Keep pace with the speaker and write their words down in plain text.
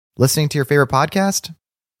Listening to your favorite podcast?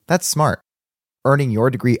 That's smart. Earning your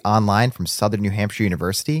degree online from Southern New Hampshire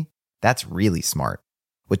University? That's really smart.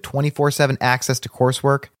 With 24/7 access to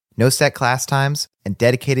coursework, no set class times, and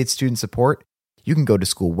dedicated student support, you can go to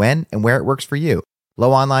school when and where it works for you.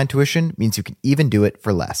 Low online tuition means you can even do it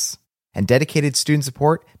for less. And dedicated student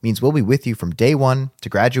support means we'll be with you from day one to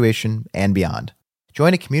graduation and beyond.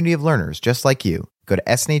 Join a community of learners just like you. Go to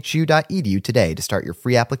snhu.edu today to start your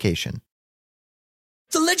free application.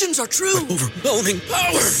 The legends are true. Overwhelming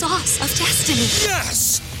power! The sauce of destiny.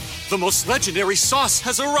 Yes! The most legendary sauce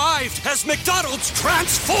has arrived as McDonald's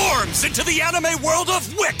transforms into the anime world of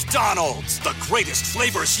WickDonald's. The greatest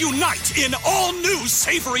flavors unite in all new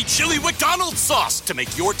savory chili McDonald's sauce to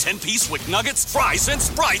make your 10-piece Wick Nuggets, fries, and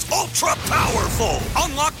Sprite ultra-powerful.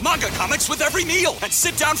 Unlock manga comics with every meal and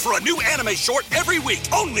sit down for a new anime short every week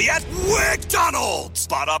only at WickDonald's.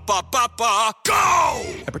 Ba-da-ba-ba-ba, go!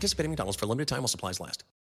 At participating McDonald's for a limited time while supplies last.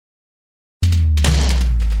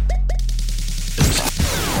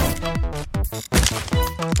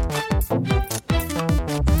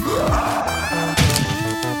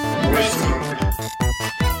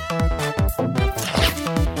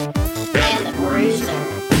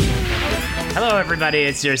 Hello, everybody.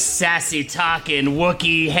 It's your sassy talking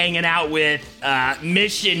Wookiee hanging out with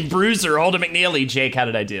Mission Bruiser, Holden McNeely. Jake, how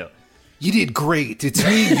did I do? You did great. It's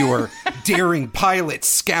me, your daring pilot,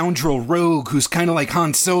 scoundrel rogue who's kind of like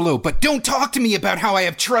Han Solo, but don't talk to me about how I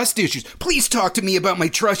have trust issues. Please talk to me about my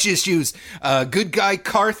trust issues. Good guy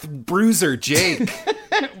Karth Bruiser, Jake.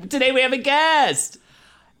 Today we have a guest.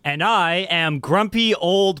 And I am grumpy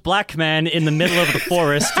old black man in the middle of the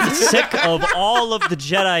forest, sick of all of the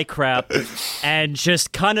Jedi crap, and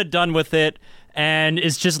just kind of done with it, and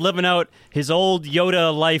is just living out his old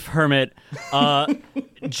Yoda life hermit,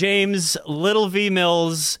 James Little V.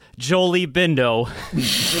 Mills Jolie Bindo.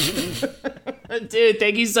 Dude,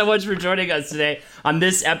 thank you so much for joining us today on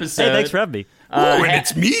this episode. Hey, thanks for having me. And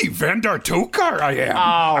it's me, Vandar Tokar, I am.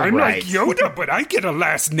 I'm right. like Yoda, but I get a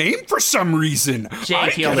last name for some reason. Jake, I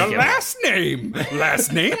get a last name.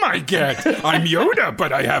 Last name I get. I'm Yoda,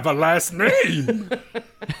 but I have a last name.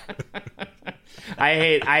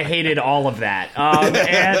 I hated all of that.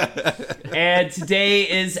 And today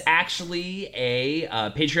is actually a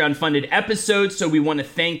Patreon-funded episode, so we want to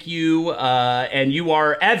thank you. And you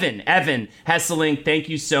are Evan Hesseling. Thank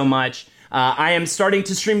you so much. I am starting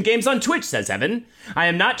to stream games on Twitch, says Evan. I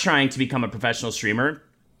am not trying to become a professional streamer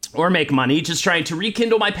or make money, just trying to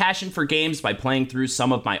rekindle my passion for games by playing through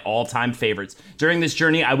some of my all-time favorites. During this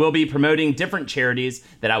journey, I will be promoting different charities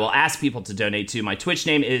that I will ask people to donate to. My Twitch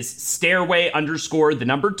name is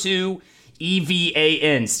Stairway_2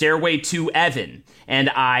 EVAN, Stairway to Evan. And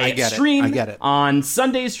I stream on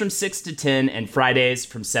Sundays from 6 to 10 and Fridays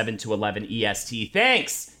from 7 to 11 EST.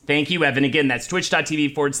 Thanks. Thank you, Evan. Again, that's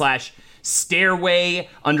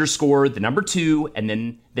twitch.tv/Stairway_2 and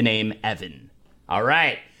then the name Evan. All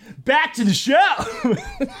right. Back to the show.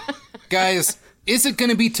 Guys, is it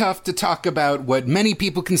going to be tough to talk about what many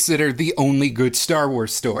people consider the only good Star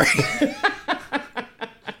Wars story?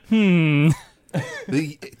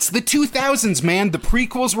 It's the 2000s, man. The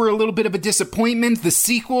prequels were a little bit of a disappointment. The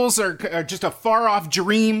sequels are just a far-off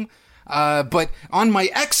dream. But on my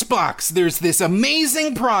Xbox, there's this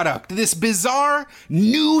amazing product, this bizarre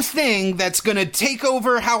new thing that's gonna take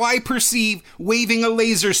over how I perceive waving a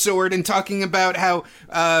laser sword and talking about how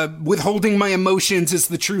withholding my emotions is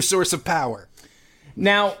the true source of power.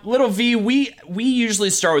 Now, Little V, we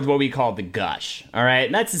usually start with what we call the gush, all right?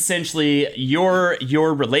 And that's essentially your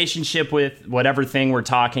relationship with whatever thing we're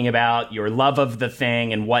talking about, your love of the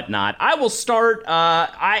thing and whatnot. I will start,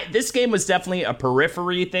 this game was definitely a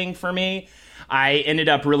periphery thing for me. I ended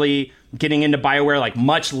up really getting into BioWare like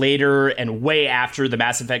much later and way after the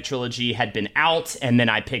Mass Effect trilogy had been out, and then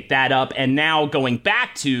I picked that up. And now going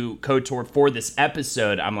back to KOTOR for this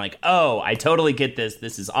episode, I'm like, oh, I totally get this.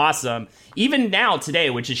 This is awesome. Even now today,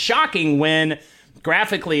 which is shocking when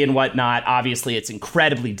graphically and whatnot, obviously it's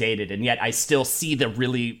incredibly dated, and yet I still see the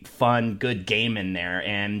really fun, good game in there,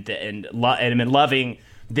 and I'm loving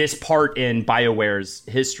this part in BioWare's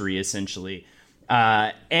history, essentially.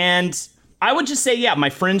 And I would just say, yeah, my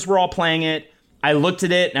friends were all playing it. I looked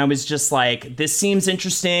at it and I was just like, this seems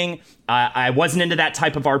interesting. I wasn't into that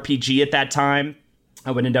type of RPG at that time. I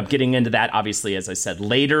would end up getting into that, obviously, as I said,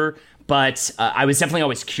 later. But I was definitely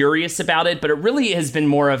always curious about it. But it really has been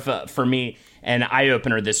more of, for me, an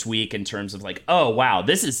eye-opener this week in terms of like, oh, wow,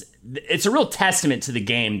 it's a real testament to the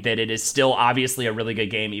game that it is still obviously a really good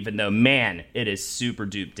game, even though, man, it is super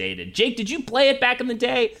dupe dated. Jake, did you play it back in the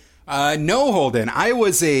day? No, Holden. I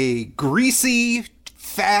was a greasy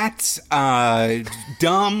fat,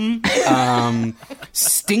 dumb,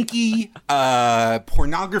 stinky,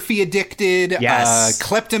 pornography addicted, Yes.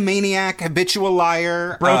 kleptomaniac, habitual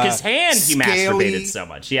liar. Broke his hand. He scaly, masturbated so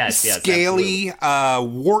much. Yes, scaly,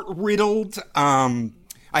 wart riddled.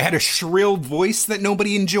 I had a shrill voice that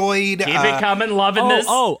nobody enjoyed. Keep it coming, loving this.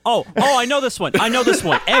 I know this one.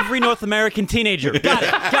 Every North American teenager. Got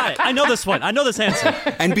it. I know this one. I know this answer.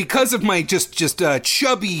 And because of my just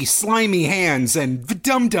chubby, slimy hands and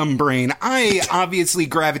dum-dum brain, I obviously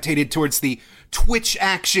gravitated towards the twitch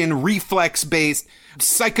action, reflex-based,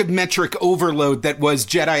 psychometric overload that was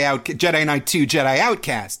Jedi Knight 2 Jedi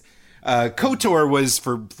Outcast. KOTOR was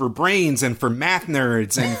for brains and for math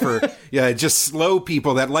nerds and for just slow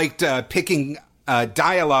people that liked picking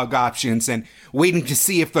dialogue options and waiting to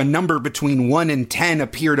see if a number between 1 and 10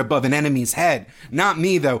 appeared above an enemy's head. Not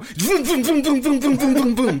me, though. Vroom, vroom, vroom, vroom, vroom, vroom, vroom,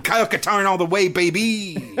 vroom, vroom. Kyle Katarn all the way,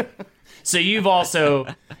 baby. So you've also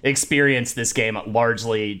experienced this game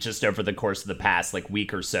largely just over the course of the past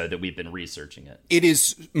week or so that we've been researching it.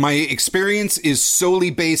 My experience is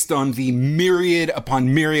solely based on the myriad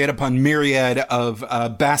upon myriad upon myriad of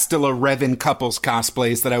Bastila Revan couples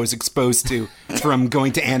cosplays that I was exposed to from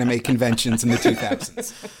going to anime conventions in the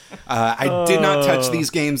 2000s. I did not touch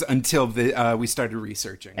these games until we started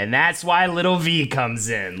researching. And that's why Little V comes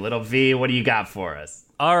in. Little V, what do you got for us?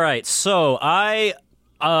 All right, so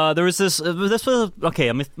there was this was,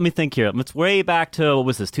 okay, let me think here. It's way back to, what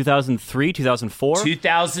was this, 2003, 2004?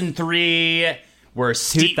 2003. We're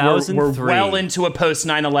well into a post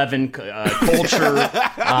 9/11 culture.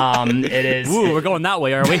 It is. Ooh, we're going that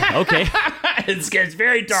way, are we? Okay. It's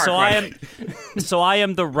very dark. So I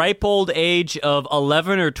am the ripe old age of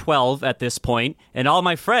 11 or 12 at this point, and all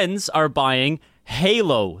my friends are buying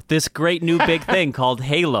Halo, this great new big thing called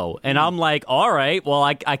Halo, and I'm like, all right, well,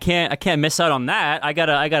 I can't miss out on that. I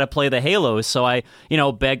gotta play the Halo. So I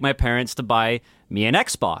begged my parents to buy me an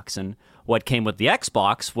Xbox, and what came with the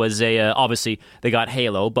Xbox was obviously they got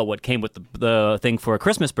Halo, but what came with the thing for a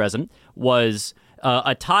Christmas present was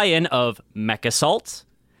a tie-in of MechAssault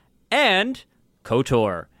and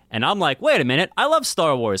KOTOR. And I'm like, wait a minute, I love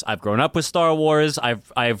Star Wars. I've grown up with Star Wars.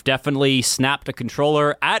 I've definitely snapped a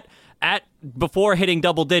controller at before hitting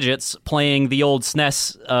double digits playing the old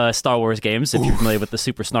SNES Star Wars games. If you're familiar with the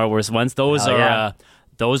Super Star Wars ones, those are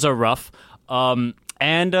rough.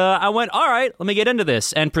 And I went, all right, let me get into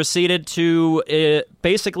this, and proceeded to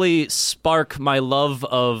basically spark my love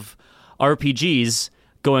of RPGs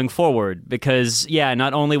going forward, because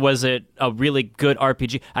not only was it a really good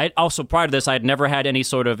RPG, I also, prior to this, I had never had any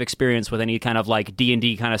sort of experience with any kind of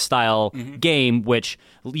D&D kind of style game, which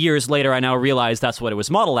years later I now realize that's what it was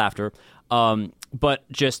modeled after.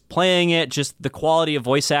 But just playing it, just the quality of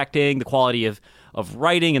voice acting, the quality of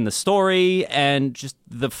writing and the story, and just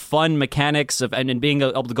the fun mechanics of and being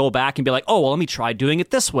able to go back and be like, oh, well, let me try doing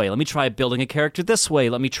it this way. Let me try building a character this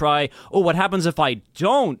way. Let me try, what happens if I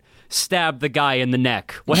don't stab the guy in the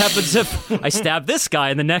neck? What happens if I stab this guy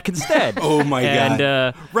in the neck instead? Oh my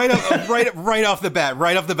god! Right off the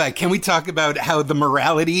bat, can we talk about how the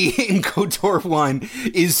morality in KOTOR 1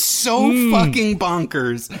 is so fucking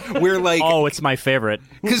bonkers? We're oh, it's my favorite,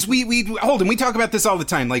 because we Holden, we talk about this all the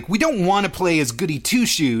time. We don't want to play as Goody Two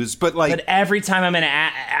Shoes, but every time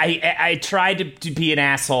I tried to be an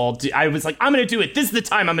asshole. I was like, I'm gonna do it. This is the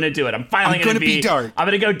time I'm gonna do it. I'm finally gonna be dark. I'm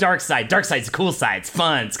gonna go dark side. Dark side's the cool side. It's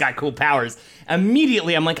fun. It's got cool powers.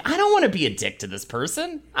 Immediately, I'm like, I don't want to be a dick to this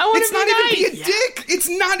person. I want to be nice. Even be a dick. It's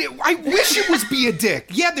not. I wish it was be a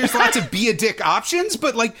dick. Yeah, there's lots of be a dick options,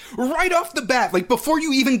 but right off the bat, before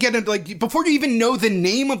you even before you even know the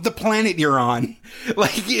name of the planet you're on,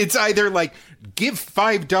 it's either give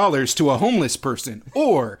 $5 to a homeless person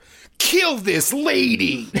or kill this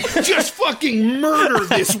lady. Just fucking murder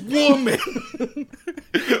this woman.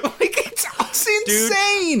 It's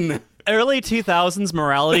insane. Dude. Early 2000s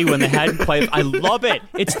morality when they hadn't quite... I love it.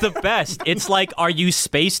 It's the best. It's are you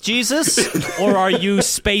Space Jesus or are you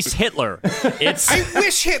Space Hitler? I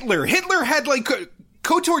wish Hitler had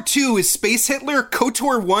KOTOR 2 is Space Hitler,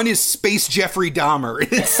 KOTOR 1 is Space Jeffrey Dahmer.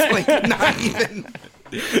 It's not even...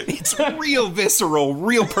 It's real visceral,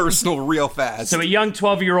 real personal, real fast. So a young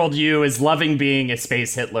 12-year-old you is loving being a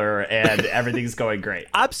space Hitler, and everything's going great.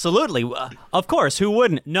 Absolutely. Of course, who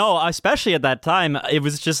wouldn't? No, especially at that time, it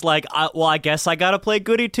was just I guess I gotta play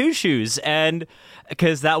Goody Two Shoes, and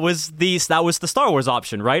because that was the Star Wars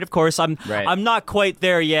option, right? Of course, I'm not quite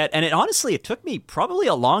there yet, and it took me probably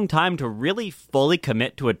a long time to really fully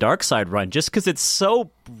commit to a dark side run, just because it's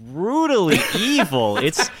so brutally evil.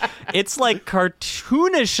 it's like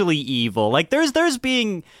cartoonishly evil. Like there's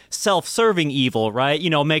being self-serving evil, right? You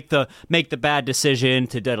know, make the bad decision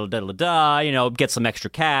to da, you know, get some extra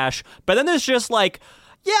cash. But then there's just like,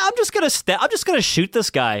 yeah, I'm just gonna shoot this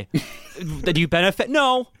guy. Did you benefit?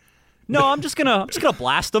 No, I'm just gonna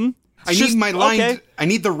blast him. I need my line. Okay. I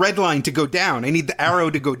need the red line to go down. I need the arrow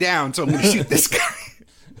to go down, so I'm going to shoot this guy.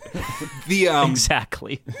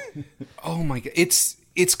 Exactly. Oh my god,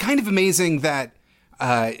 it's kind of amazing that,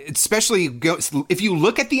 especially if you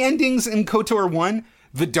look at the endings in KOTOR 1,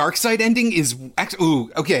 the dark side ending is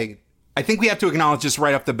okay. I think we have to acknowledge this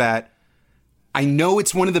right off the bat. I know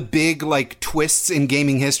it's one of the big like twists in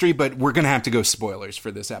gaming history, but we're gonna have to go spoilers for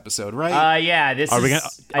this episode, right? Yeah. Are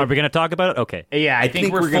we gonna talk about it? Okay. Yeah, I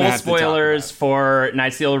think we're full spoilers for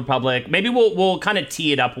Knights of the Old Republic. Maybe we'll kind of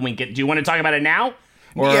tee it up when we get. Do you want to talk about it now?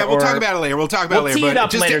 We'll talk about it later. We'll tee it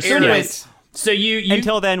up later. So anyways, so you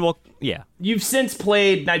until then, You've since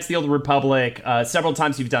played Knights of the Old Republic several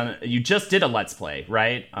times. You just did a Let's Play,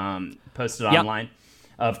 right? Posted online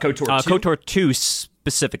of KOTOR 2. KOTOR 2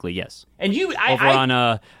 specifically, yes. And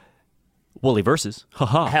on Wooly Versus.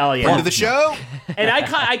 Hell yeah. Friend of the show. And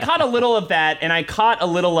I caught a little of that, and I caught a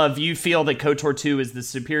little of you feel that KOTOR 2 is the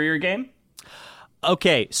superior game?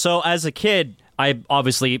 Okay, so as a kid, I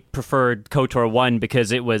obviously preferred KOTOR 1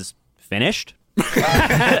 because it was finished.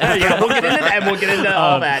 Yeah, we'll get into that. We'll get into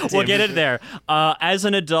all that, too. We'll get into there. As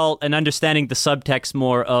an adult and understanding the subtext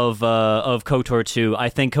more of KOTOR 2, I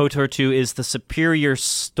think KOTOR 2 is the superior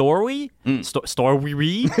story, and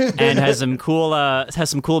has some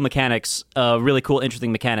cool mechanics, really cool,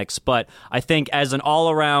 interesting mechanics. But I think as an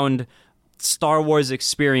all-around Star Wars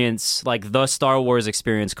experience, like the Star Wars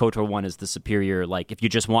experience, KOTOR 1 is the superior. Like, if you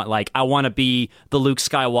just want, like, I want to be the Luke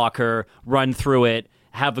Skywalker, run through it,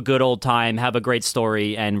 have a good old time, have a great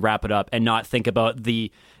story, and wrap it up, and not think about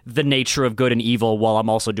the nature of good and evil while I'm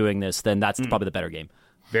also doing this, then that's probably the better game.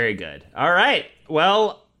 Very good. All right.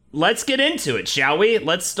 Well, let's get into it, shall we?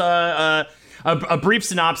 Let's a brief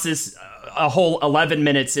synopsis. A whole 11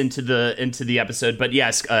 minutes into the episode, but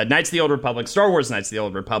yes, Knights of the Old Republic, Star Wars Knights of the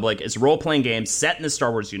Old Republic, is a role-playing game set in the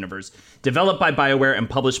Star Wars universe, developed by BioWare and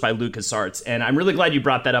published by LucasArts. And I'm really glad you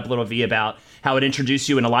brought that up, Little V, about how it introduced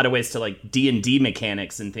you in a lot of ways to like D&D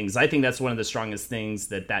mechanics and things. I think that's one of the strongest things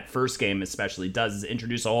that first game especially does, is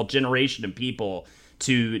introduce a whole generation of people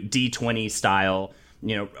to D20 style,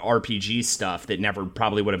 you know, RPG stuff that never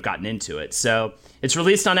probably would have gotten into it. So it's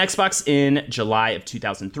released on Xbox in July of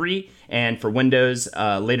 2003, and for Windows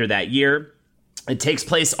later that year. It takes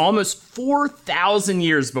place almost 4,000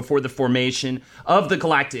 years before the formation of the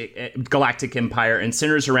Galactic Empire, and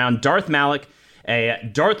centers around Darth Malak, a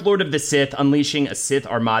Darth Lord of the Sith, unleashing a Sith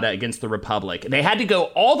armada against the Republic. They had to go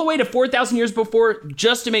all the way to 4,000 years before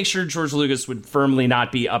just to make sure George Lucas would firmly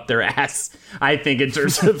not be up their ass, I think, in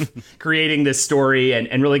terms of creating this story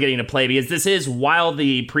and really getting to play. Because this is while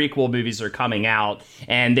the prequel movies are coming out,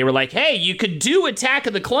 and they were like, hey, you could do Attack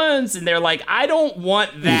of the Clones, and they're like, I don't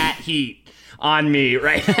want that heat on me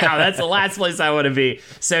right now. That's the last place I want to be.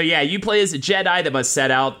 So yeah, you play as a Jedi that must set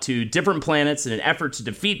out to different planets in an effort to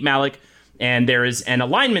defeat Malak. And there is an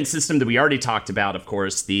alignment system that we already talked about, of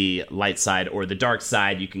course, the light side or the dark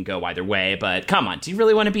side. You can go either way, but come on, do you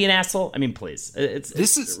really want to be an asshole? I mean, please.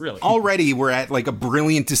 This is really already we're at like a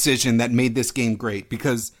brilliant decision that made this game great,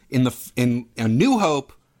 because in A New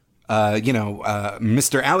Hope,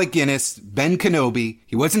 Mr. Alec Guinness, Ben Kenobi,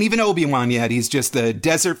 he wasn't even Obi-Wan yet. He's just a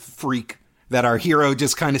desert freak that our hero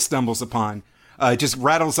just kind of stumbles upon. Just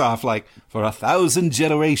rattles off like, for 1,000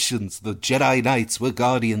 generations, the Jedi Knights were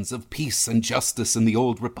guardians of peace and justice in the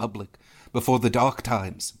Old Republic, before the Dark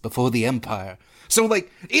Times, before the Empire. So, like,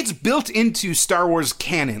 it's built into Star Wars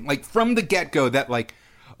canon, like, from the get-go, that, like,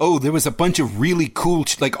 oh, there was a bunch of really cool,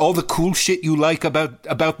 like, all the cool shit you like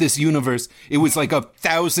about this universe, it was, like,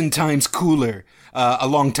 1,000 times cooler a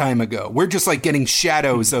long time ago. We're just, like, getting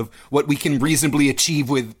shadows of what we can reasonably achieve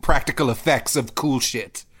with practical effects of cool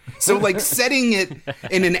shit. So, like, setting it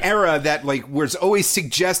in an era that, like, was always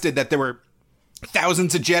suggested that there were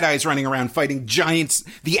thousands of Jedis running around fighting giants,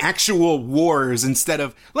 the actual wars, instead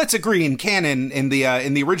of, let's agree, in canon, in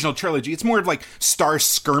the original trilogy, it's more of, like, star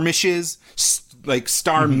skirmishes, like,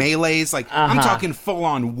 star melees, like, I'm talking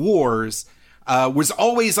full-on wars, was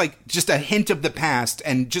always, like, just a hint of the past,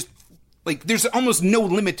 and just, like, there's almost no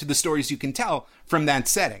limit to the stories you can tell from that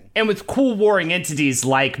setting. And with cool warring entities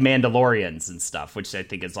like Mandalorians and stuff, which I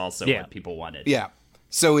think is also what people wanted. Yeah.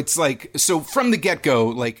 So it's like, so from the get-go,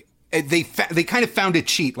 like, they kind of found a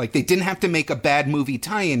cheat. Like, they didn't have to make a bad movie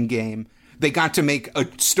tie-in game. They got to make a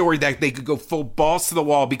story that they could go full balls to the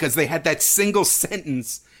wall, because they had that single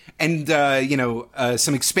sentence and,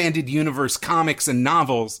 some expanded universe comics and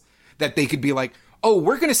novels that they could be like, oh,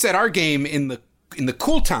 we're going to set our game in the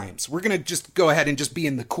cool times. We're going to just go ahead and just be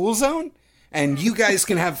in the cool zone. And you guys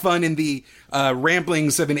can have fun in the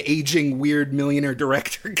ramblings of an aging, weird millionaire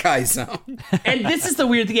director guy zone. And this is the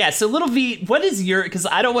weird thing. Yeah, so Little V, what is your... Because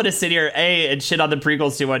I don't want to sit here, and shit on the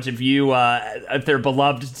prequels too much if they're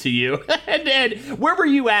beloved to you. and where were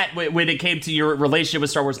you at when it came to your relationship with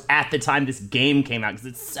Star Wars at the time this game came out? Because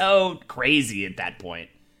it's so crazy at that point.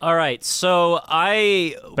 All right, so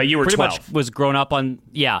But you were pretty 12. much was grown up on...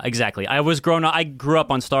 Yeah, exactly. I grew up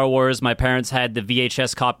on Star Wars. My parents had the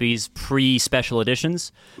VHS copies pre-special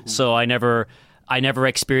editions, so I never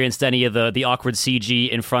experienced any of the awkward CG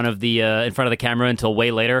in front of the camera until way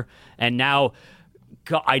later. And now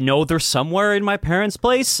I know they're somewhere in my parents'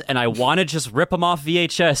 place, and I want to just rip them off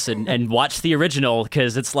VHS and watch the original,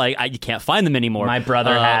 because it's like you can't find them anymore. My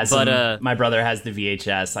brother has them. My brother has the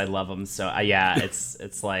VHS. I love them. So yeah,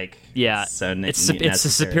 it's like it's a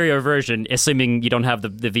superior version, assuming you don't have the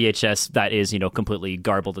VHS that is completely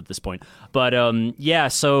garbled at this point. But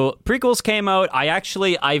so prequels came out. I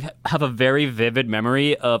have a very vivid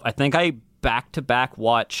memory of, I think I back-to-back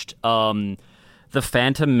watched The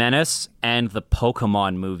Phantom Menace and the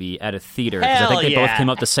Pokemon movie at a theater, because I think they both came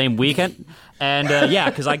out the same weekend. And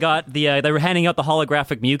because I got they were handing out the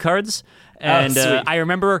holographic Mew cards, and I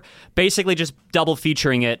remember basically just double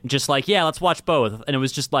featuring it, just like, let's watch both. And it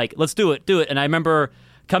was just like, let's do it. And I remember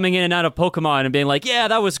coming in and out of Pokemon and being like, yeah,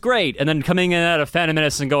 that was great, and then coming in and out of Phantom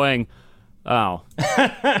Menace and going, oh, all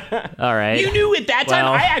right. You knew at that time.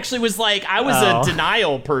 I actually was like, I was a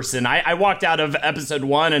denial person. I walked out of episode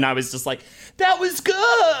 1 and I was just like, that was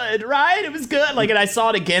good, right? It was good. Like, and I saw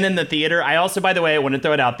it again in the theater. I also, by the way, I want to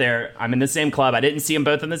throw it out there, I'm in the same club. I didn't see them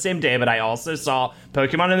both on the same day, but I also saw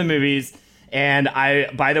Pokemon in the movies. And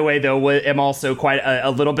I, by the way, though, am also quite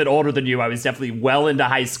a little bit older than you. I was definitely well into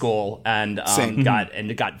high school and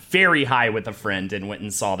got very high with a friend and went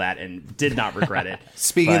and saw that and did not regret it.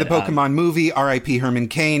 Speaking of the Pokemon movie, R.I.P. Herman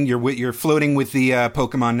Cain. You're floating with the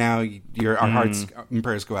Pokemon now. Our hearts and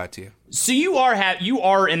prayers go out to you. So you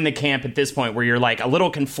are in the camp at this point where you're like a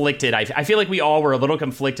little conflicted. I feel like we all were a little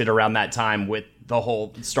conflicted around that time with the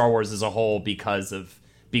whole Star Wars as a whole because of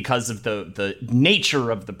the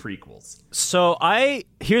nature of the prequels. So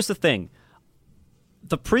here's the thing.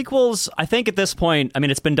 The prequels, I think at this point, I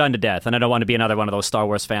mean, it's been done to death, and I don't want to be another one of those Star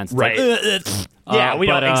Wars fans. Right. Like, we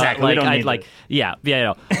don't exactly. We don't need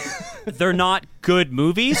they're not good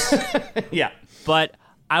movies. Yeah. But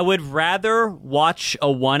I would rather watch a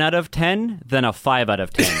 1 out of 10 than a 5 out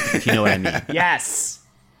of 10, if you know what I mean. Yes.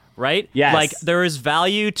 Right? Yes. Like, there is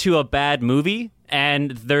value to a bad movie,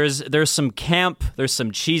 and there's some camp, there's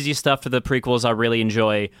some cheesy stuff to the prequels I really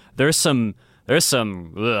enjoy. There's some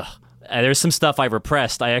stuff I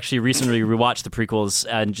repressed. I actually recently rewatched the prequels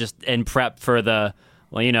and just in prep for the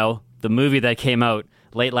movie that came out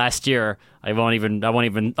late last year. I won't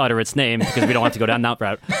even utter its name because we don't want to go down that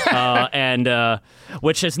route. And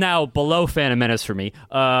which is now below Phantom Menace for me.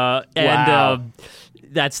 Wow.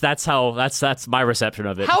 That's my reception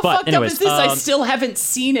of it. How but fucked anyways, up is this? I still haven't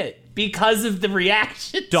seen it because of the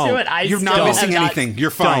reaction to it. You're not missing anything. You're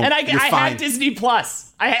fine. And I have Disney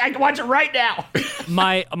Plus. I can watch it right now.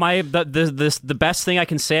 The best thing I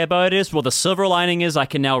can say about it is, well, the silver lining is I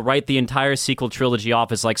can now write the entire sequel trilogy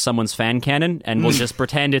off as like someone's fan canon, and we'll just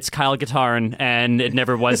pretend it's Kyle Katarn, and it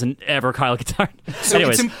never wasn't ever Kyle Katarn. So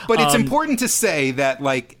anyways, it's important to say that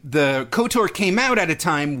like the KOTOR came out at a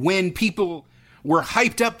time when people were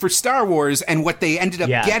hyped up for Star Wars, and what they ended up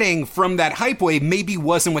getting from that hype wave maybe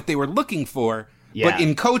wasn't what they were looking for. Yeah. But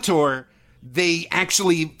in KOTOR, they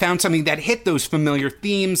actually found something that hit those familiar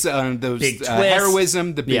themes, those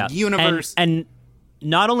heroism, the big universe. And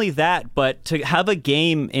not only that, but to have a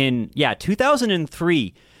game in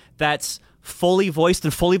 2003 that's fully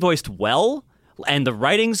voiced well, and the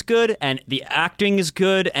writing's good, and the acting is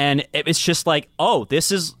good, and it's just like,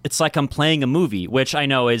 it's like I'm playing a movie, which I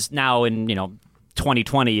know is now in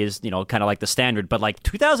 2020 is kind of like the standard, but like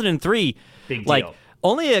 2003, big deal. Like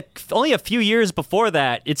only a few years before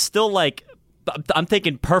that, it's still like, I'm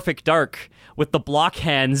thinking Perfect Dark with the block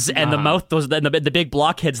hands and the mouth, the big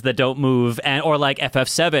blockheads that don't move, or like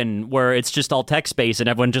FF7 where it's just all text based and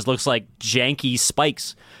everyone just looks like janky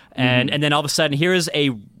spikes, and then all of a sudden here's a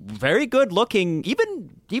very good looking,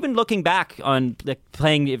 even looking back on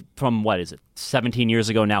playing it from 17 years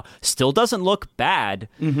ago now, still doesn't look bad,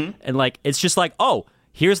 and like it's just like,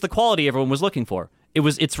 here's the quality everyone was looking for.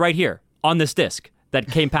 It's right here on this disc that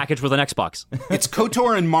came packaged with an Xbox. It's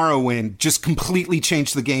KOTOR and Morrowind just completely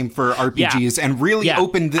changed the game for RPGs and really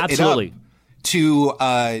opened it up to,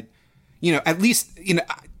 at least,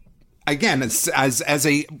 again,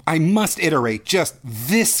 I must iterate, just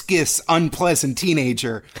viscous, unpleasant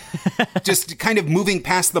teenager, just kind of moving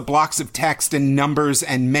past the blocks of text and numbers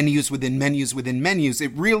and menus within menus within menus.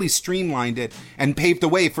 It really streamlined it and paved the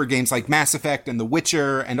way for games like Mass Effect and The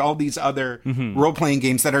Witcher and all these other role-playing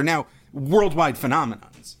games that are now worldwide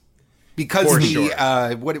phenomenons. Because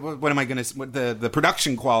the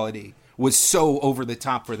production quality was so over the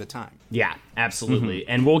top for the time. Yeah, absolutely.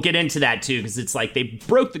 And we'll get into that too, because it's like they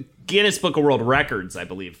broke the Guinness Book of World Records, I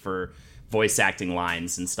believe, for voice acting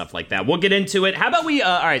lines and stuff like that. We'll get into it. How about we,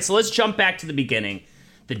 all right, so let's jump back to the beginning.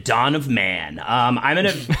 The dawn of man. I'm going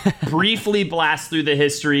to briefly blast through the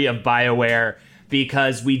history of BioWare,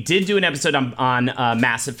 because we did do an episode on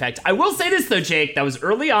Mass Effect. I will say this, though, Jake, that was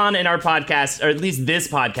early on in our podcast, or at least this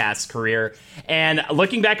podcast career, and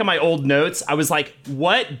looking back at my old notes, I was like,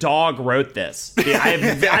 what dog wrote this?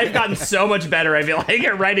 I've gotten so much better, I feel like,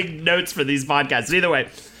 at writing notes for these podcasts. Either way.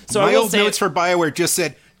 So my old notes for BioWare just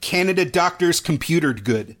said, Canada doctors computered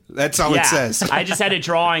good. That's all it says. I just had a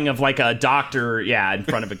drawing of like a doctor, in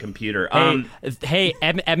front of a computer. Hey,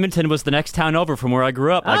 Edmonton was the next town over from where I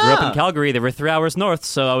grew up. I grew up in Calgary. They were 3 hours north,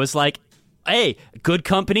 so I was like, hey, good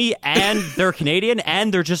company, and they're Canadian,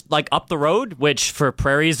 and they're just like up the road, which for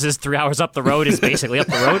prairies is 3 hours up the road is basically up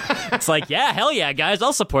the road. It's like, yeah, hell yeah, guys,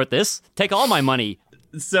 I'll support this. Take all my money.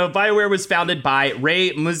 So BioWare was founded by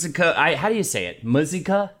Ray Muzyka. How do you say it?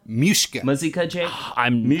 Muzyka, Jake?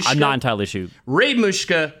 I'm not entirely sure. Ray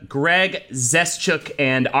Muzyka, Greg Zeschuk,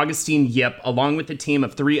 and Augustine Yip, along with a team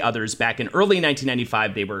of 3 others back in early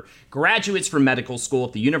 1995. They were graduates from medical school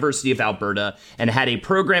at the University of Alberta and had a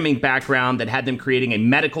programming background that had them creating a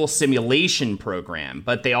medical simulation program.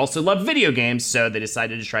 But they also loved video games, so they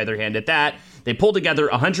decided to try their hand at that. They pulled together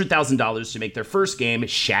 $100,000 to make their first game,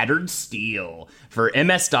 Shattered Steel, for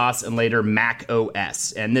MS-DOS and later Mac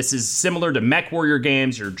OS. And this is similar to Mech Warrior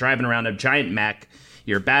games. You're driving around a giant mech.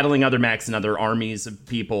 You're battling other mechs and other armies of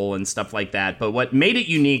people and stuff like that. But what made it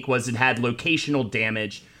unique was it had locational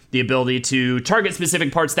damage, the ability to target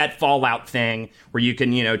specific parts, that Fallout thing, where you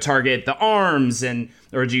can, target the arms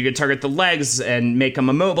or you could target the legs and make them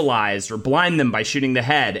immobilized or blind them by shooting the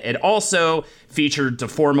head. It also featured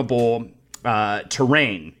deformable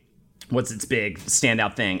terrain. What's its big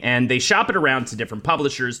standout thing? And they shop it around to different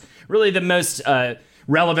publishers. Really, the most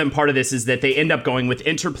relevant part of this is that they end up going with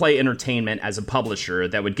Interplay Entertainment as a publisher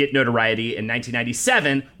that would get notoriety in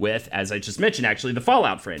 1997 with, as I just mentioned, actually, the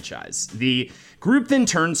Fallout franchise. The group then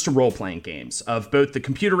turns to role-playing games of both the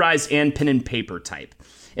computerized and pen and paper type.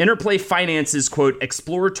 Interplay finances, quote,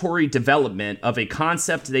 exploratory development of a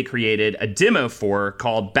concept they created a demo for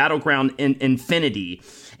called Battleground Infinity.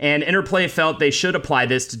 And Interplay felt they should apply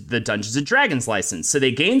this to the Dungeons & Dragons license. So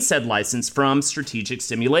they gained said license from Strategic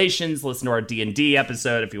Simulations. Listen to our D&D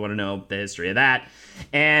episode if you want to know the history of that.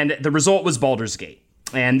 And the result was Baldur's Gate.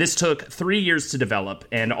 And this took 3 years to develop.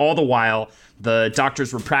 And all the while, the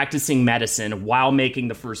doctors were practicing medicine while making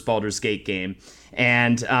the first Baldur's Gate game.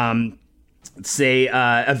 And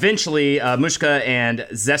eventually Muzyka and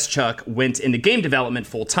Zeschuk went into game development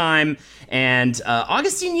full time, and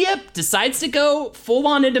Augustine Yip decides to go full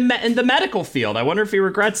on in the medical field. I wonder if he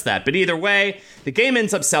regrets that. But either way, the game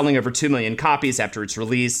ends up selling over 2 million copies after its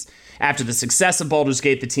release. After the success of Baldur's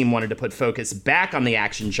Gate, the team wanted to put focus back on the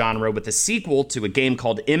action genre with a sequel to a game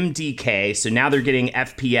called MDK. So now they're getting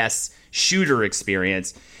FPS shooter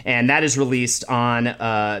experience, and that is released on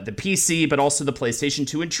the PC, but also the PlayStation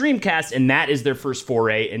 2 and Dreamcast, and that is their first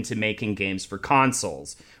foray into making games for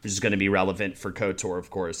consoles, which is going to be relevant for KOTOR, of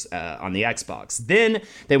course, on the Xbox. Then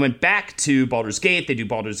they went back to Baldur's Gate. They do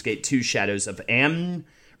Baldur's Gate 2 Shadows of Amn,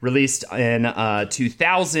 released in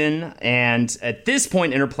 2000, and at this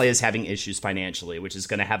point, Interplay is having issues financially, which is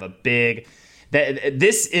going to have a big...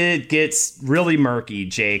 It gets really murky,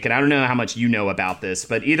 Jake, and I don't know how much you know about this,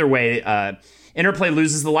 but either way, Interplay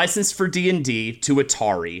loses the license for D&D to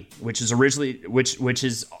Atari, which is originally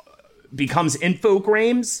becomes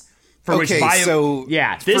Infogrames. For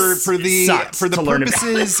for the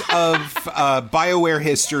purposes of BioWare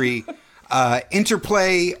history,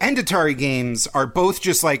 Interplay and Atari games are both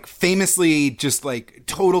just like famously just like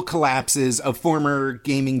total collapses of former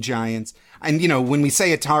gaming giants. And when we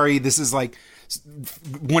say Atari, this is like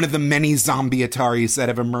one of the many zombie Ataris that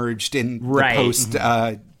have emerged in the post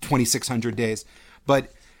 2600 days.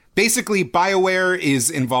 But basically, BioWare is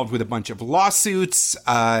involved with a bunch of lawsuits.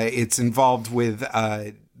 It's involved with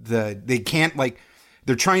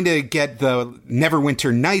they're trying to get the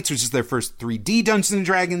Neverwinter Nights, which is their first 3D Dungeons &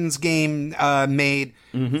 Dragons game, made.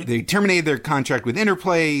 Mm-hmm. They terminated their contract with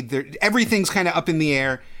Interplay. Everything's kind of up in the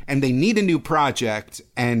air, and they need a new project.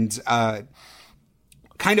 And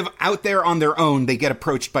kind of out there on their own, they get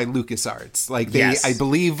approached by LucasArts. Like Yes. I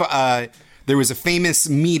believe there was a famous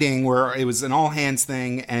meeting where it was an all hands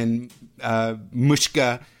thing, and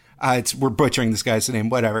Mushka, we're butchering this guy's name,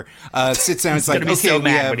 whatever, sits down. It's like, gonna be okay, so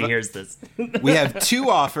mad when he hears this. we have two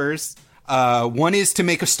offers. One is to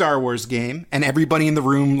make a Star Wars game, and everybody in the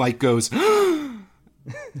room like goes.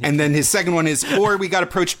 And then his second one is, or we got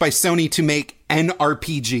approached by Sony to make an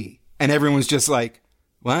RPG, and everyone's just like,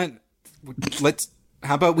 what?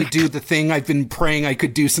 How about we do the thing I've been praying I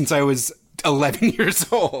could do since I was 11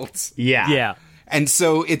 years old? Yeah. And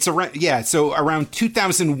so it's around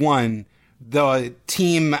 2001, the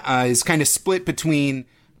team is kind of split between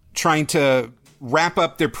trying to wrap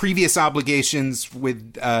up their previous obligations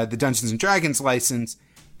with the Dungeons and Dragons license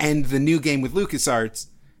and the new game with LucasArts.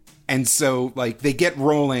 And so, like, they get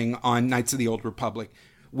rolling on Knights of the Old Republic,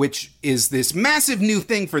 which is this massive new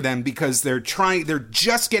thing for them because they're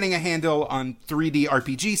just getting a handle on 3D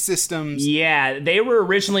RPG systems. Yeah, they were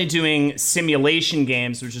originally doing simulation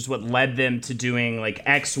games, which is what led them to doing like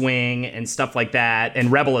X-Wing and stuff like that, and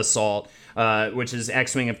Rebel Assault, which is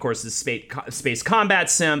X-Wing, of course, is space combat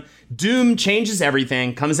sim. Doom changes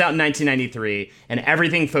everything, comes out in 1993, and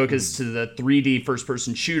everything focused to the 3D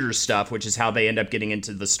first-person shooter stuff, which is how they end up getting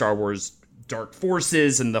into the Star Wars Dark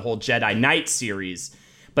Forces and the whole Jedi Knight series.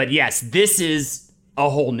 But yes, this is a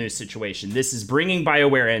whole new situation. This is bringing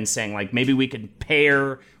BioWare in, saying, like, maybe we could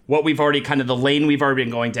pair what we've already, kind of the lane we've already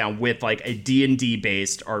been going down with, like, a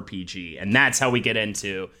D&D-based RPG. And that's how we get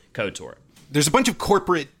into KOTOR. There's a bunch of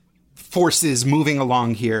corporate forces moving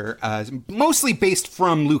along here, mostly based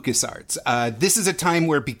from LucasArts. This is a time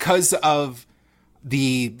where, because of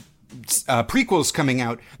the prequels coming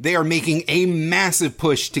out, they are making a massive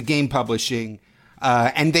push to game publishing.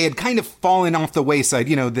 And they had kind of fallen off the wayside.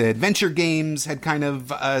 You know, the adventure games had kind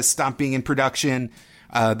of stopped being in production.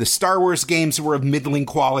 The Star Wars games were of middling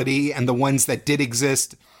quality, and the ones that did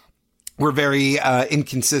exist were very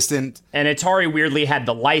inconsistent. And Atari weirdly had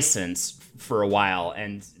the license for a while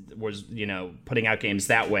and was, you know, putting out games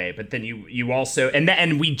that way. But then you also,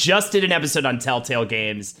 and we just did an episode on Telltale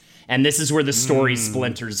Games, and this is where the story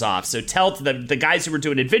splinters off. So the guys who were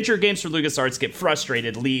doing adventure games for LucasArts get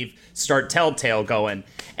frustrated, leave, start Telltale going,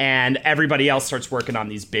 and everybody else starts working on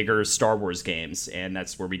these bigger Star Wars games, and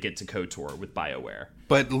that's where we get to KOTOR with BioWare.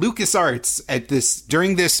 But LucasArts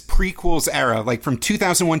during this prequels era, like from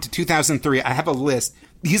 2001 to 2003, I have a list.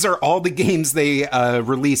 These are all the games they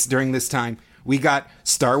released during this time. We got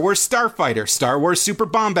Star Wars Starfighter, Star Wars Super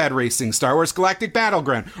Bombad Racing, Star Wars Galactic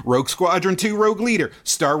Battleground, Rogue Squadron 2 Rogue Leader,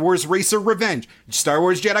 Star Wars Racer Revenge, Star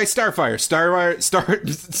Wars Jedi Starfire,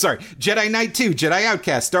 Jedi Knight 2, Jedi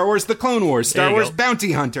Outcast, Star Wars The Clone Wars, Star Wars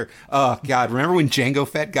Bounty Hunter. Oh, God, remember when Jango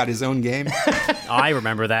Fett got his own game? I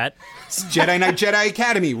remember that. Jedi Knight Jedi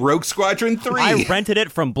Academy, Rogue Squadron 3. I rented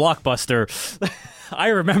it from Blockbuster. I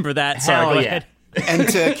remember that. Sorry, Hell go yeah. ahead. And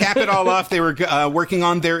to cap it all off, they were working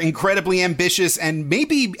on their incredibly ambitious and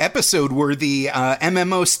maybe episode-worthy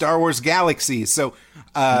MMO Star Wars Galaxy. So,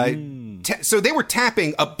 so they were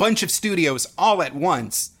tapping a bunch of studios all at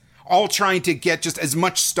once, all trying to get just as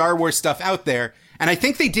much Star Wars stuff out there. And I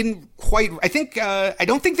think they didn't quite. I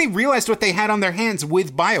don't think they realized what they had on their hands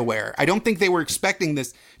with BioWare. I don't think they were expecting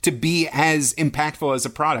this to be as impactful as a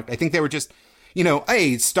product. I think they were just, you know,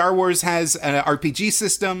 hey, Star Wars has an RPG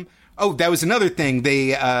system. Oh, that was another thing.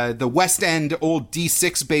 They, the West End old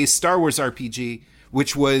D6 based Star Wars RPG,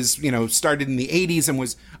 which was, you know, started in the 80s and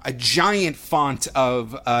was a giant font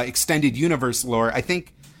of extended universe lore. I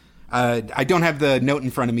think, I don't have the note in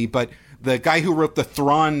front of me, but the guy who wrote the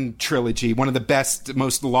Thrawn trilogy, one of the best,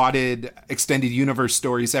 most lauded extended universe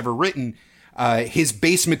stories ever written, his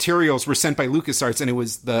base materials were sent by LucasArts, and it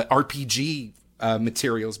was the RPG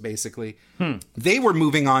materials, basically. They were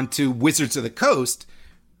moving on to Wizards of the Coast,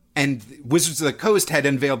 and Wizards of the Coast had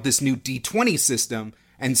unveiled this new D20 system.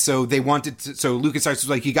 And so they wanted to, so LucasArts was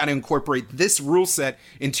like, you got to incorporate this rule set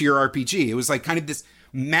into your RPG. It was like kind of this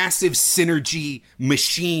massive synergy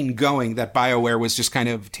machine going that BioWare was just kind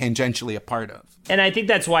of tangentially a part of. And I think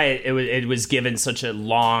that's why it was given such a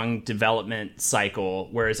long development cycle,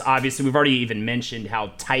 whereas obviously we've already even mentioned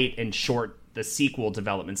how tight and short the sequel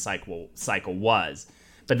development cycle was.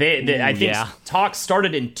 But I think talks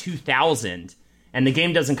started in 2000, and the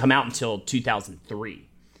game doesn't come out until 2003.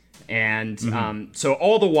 And so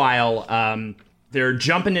all the while, they're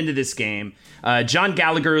jumping into this game. John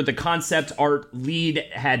Gallagher, the concept art lead,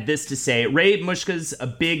 had this to say: Ray Mushka's a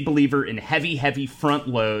big believer in heavy front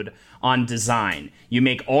load on design. You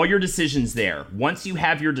make all your decisions there. Once you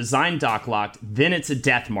have your design dock locked, then it's a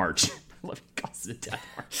death march. causes a death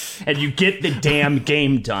march. And you get the damn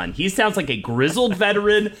game done. He sounds like a grizzled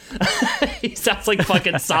veteran. He sounds like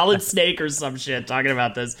fucking Solid Snake or some shit talking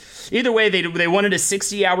about this. Either way, they wanted a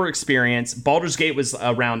 60-hour experience. Baldur's Gate was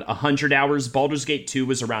around 100 hours. Baldur's Gate 2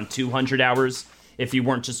 was around 200 hours if you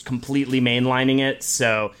weren't just completely mainlining it.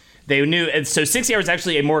 So they knew. And so 60 hours is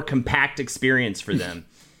actually a more compact experience for them.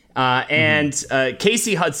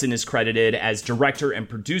 Casey Hudson is credited as director and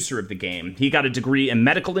producer of the game. He got a degree in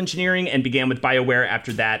medical engineering and began with BioWare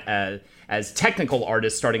after that as technical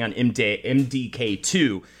artist starting on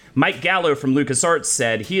MDK2. Mike Gallo from LucasArts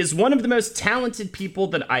said, he is one of the most talented people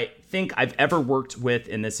that I think I've ever worked with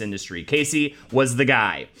in this industry. Casey was the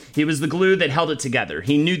guy. He was the glue that held it together.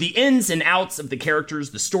 He knew the ins and outs of the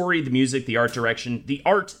characters, the story, the music, the art direction, the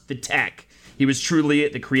art, the tech. He was truly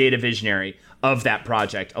the creative visionary of that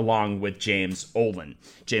project, along with James Olin.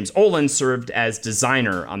 James Olin served as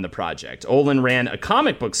designer on the project. Olin ran a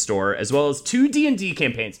comic book store as well as 2 D&D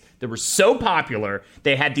campaigns that were so popular,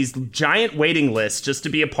 they had these giant waiting lists just to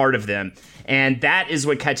be a part of them. And that is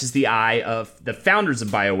what catches the eye of the founders of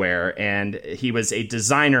BioWare, and he was a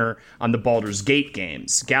designer on the Baldur's Gate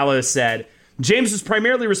games. Gallo said, James was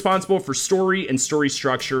primarily responsible for story and story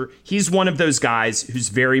structure. He's one of those guys who's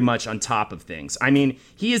very much on top of things. I mean,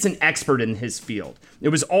 he is an expert in his field. It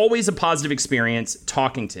was always a positive experience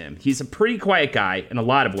talking to him. He's a pretty quiet guy in a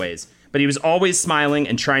lot of ways, but he was always smiling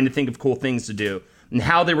and trying to think of cool things to do and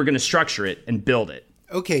how they were going to structure it and build it.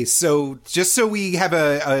 Okay, so just so we have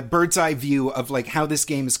a bird's eye view of like how this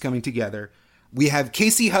game is coming together, we have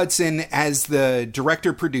Casey Hudson as the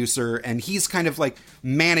director-producer, and he's kind of like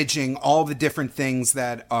managing all the different things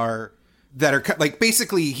that are like,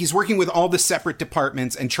 basically he's working with all the separate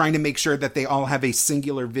departments and trying to make sure that they all have a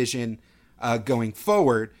singular vision going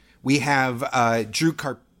forward. We have Drew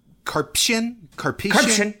Karpyshyn.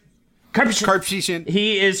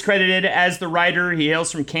 He is credited as the writer. He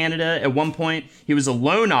hails from Canada. At one point, he was a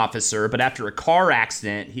loan officer, but after a car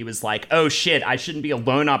accident, he was like, oh shit, I shouldn't be a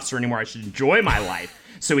loan officer anymore. I should enjoy my life.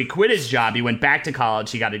 So he quit his job. He went back to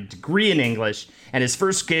college. He got a degree in English, and his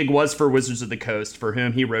first gig was for Wizards of the Coast, for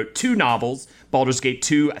whom he wrote 2 novels, Baldur's Gate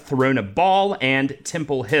 2, Throne of Ball, and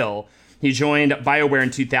Temple Hill. He joined BioWare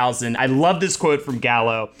in 2000. I love this quote from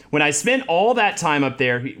Gallo. When I spent all that time up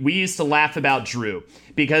there, we used to laugh about Drew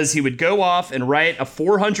because he would go off and write a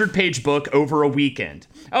 400-page book over a weekend.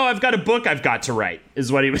 Oh, I've got a book I've got to write,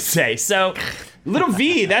 is what he would say. So, Little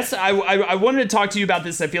V, I wanted to talk to you about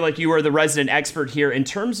this. I feel like you are the resident expert here in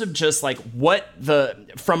terms of just like what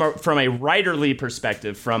from a writerly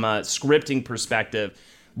perspective, from a scripting perspective,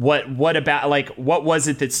 what was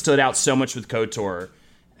it that stood out so much with KOTOR?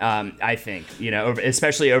 I think,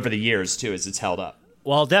 especially over the years, too, as it's held up.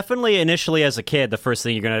 Well, definitely initially as a kid, the first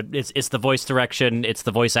thing it's the voice direction, it's the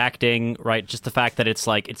voice acting, right? Just the fact that it's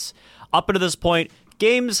up until this point,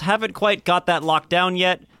 games haven't quite got that locked down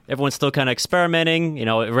yet. Everyone's still kind of experimenting,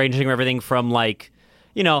 ranging everything from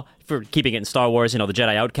for keeping it in Star Wars, the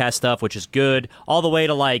Jedi Outcast stuff, which is good, all the way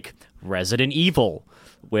to Resident Evil.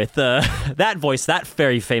 With that voice, that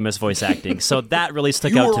very famous voice acting. So that really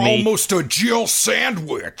stuck out to me. You were almost a Jill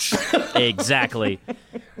sandwich. Exactly.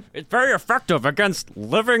 It's very effective against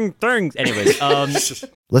living things. Anyways.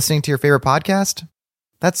 Listening to your favorite podcast?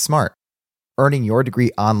 That's smart. Earning your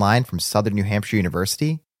degree online from Southern New Hampshire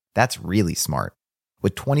University? That's really smart.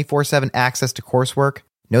 With 24/7 access to coursework,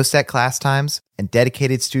 no set class times, and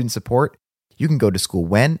dedicated student support, you can go to school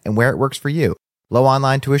when and where it works for you. Low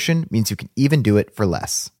online tuition means you can even do it for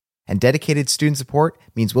less. And dedicated student support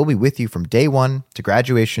means we'll be with you from day one to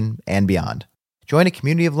graduation and beyond. Join a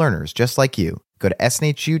community of learners just like you. Go to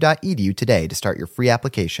snhu.edu today to start your free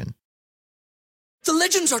application. The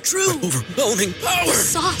legends are true. Overwhelming power! The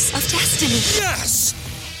sauce of destiny. Yes!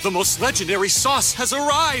 The most legendary sauce has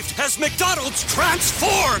arrived as McDonald's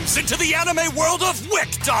transforms into the anime world of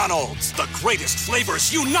WickDonald's. The greatest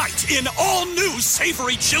flavors unite in all new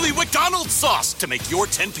savory chili McDonald's sauce to make your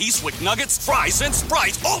 10-piece Wick Nuggets, fries, and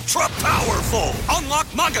Sprite ultra-powerful. Unlock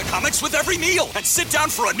manga comics with every meal and sit down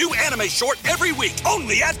for a new anime short every week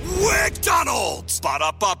only at WickDonald's.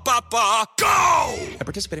 Ba-da-ba-ba-ba, go! At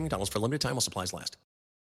participating McDonald's for a limited time while supplies last.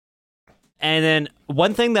 And then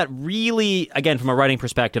one thing that really, again, from a writing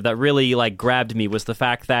perspective, that really grabbed me was the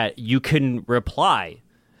fact that you couldn't reply.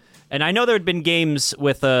 And I know there had been games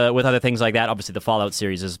with other things like that. Obviously, the Fallout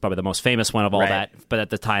series is probably the most famous one of all that. But at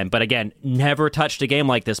the time, again, never touched a game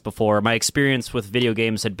like this before. My experience with video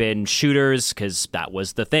games had been shooters because that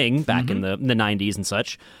was the thing back in the 90s and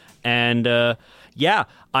such. And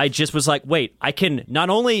I just was like, wait, not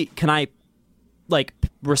only can I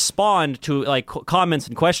respond to comments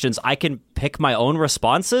and questions, I can pick my own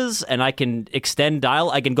responses and I can extend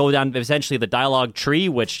I can go down essentially the dialogue tree,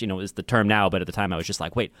 which is the term now, but at the time I was just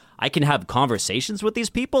like, wait, I can have conversations with these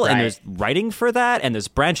people, and there's writing for that, and there's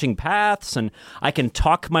branching paths, and I can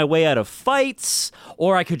talk my way out of fights,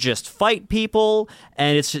 or I could just fight people,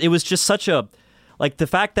 and it was just such a the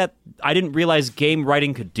fact that I didn't realize game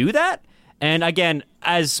writing could do that. And again,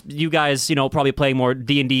 as you guys, probably playing more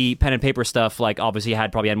D&D pen and paper stuff, obviously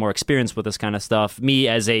probably had more experience with this kind of stuff. Me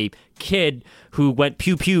as a kid who went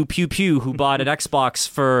pew pew pew pew, who bought an Xbox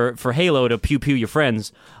for Halo to pew pew your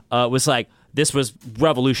friends, was this was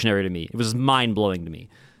revolutionary to me. It was mind blowing to me.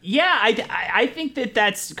 Yeah, I think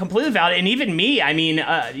that's completely valid. And even me, I mean,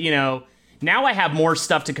 now I have more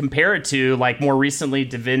stuff to compare it to, more recently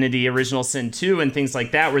Divinity Original Sin 2 and things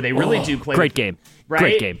like that, where they really do play. Great game. Right?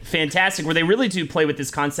 Great game. Fantastic, where they really do play with this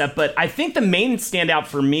concept. But I think the main standout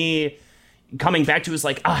for me coming back to is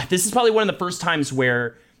this is probably one of the first times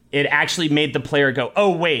where it actually made the player go, oh,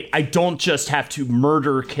 wait, I don't just have to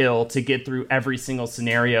murder kill to get through every single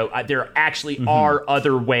scenario. There actually are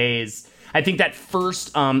other ways. I think that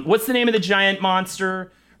first, what's the name of the giant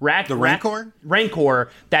monster? The Rancor? Rancor.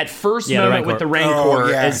 That first moment with the Rancor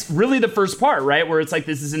is really the first part, right? Where it's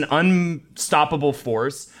this is an unstoppable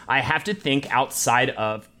force. I have to think outside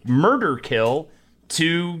of murder kill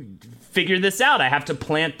to figure this out. I have to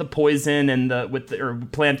plant the poison and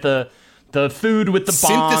plant the food with the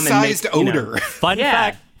bomb. Synthesized odor.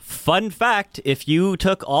 Fun fact, if you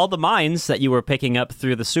took all the mines that you were picking up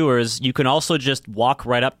through the sewers, you can also just walk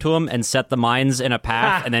right up to them and set the mines in a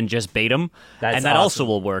path and then just bait them. And that also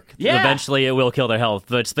will work. Yeah. Eventually it will kill their health.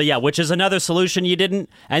 But yeah, which is another solution you didn't...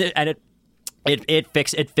 And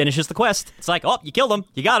it finishes the quest. It's you killed them.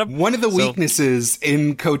 You got them. One of the weaknesses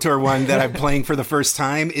in KOTOR 1 that I'm playing for the first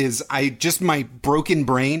time is my broken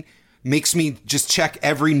brain makes me just check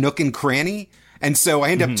every nook and cranny. And so I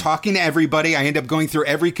end up talking to everybody. I end up going through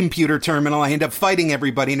every computer terminal. I end up fighting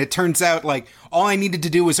everybody. And it turns out all I needed to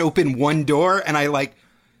do was open one door, and I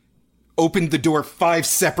opened the door 5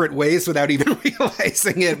 separate ways without even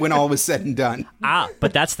realizing it when all was said and done.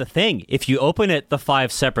 But that's the thing. If you open it the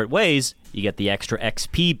 5 separate ways, you get the extra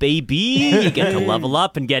XP, baby. You get to level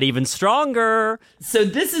up and get even stronger. So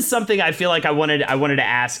this is something I feel like I wanted to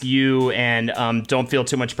ask you, and don't feel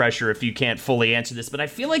too much pressure if you can't fully answer this, but I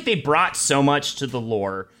feel like they brought so much to the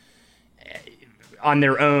lore on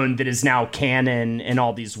their own that is now canon in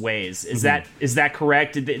all these ways. Is that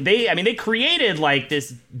correct? They created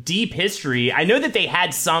this deep history. I know that they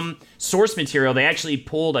had some source material. They actually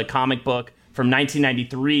pulled a comic book from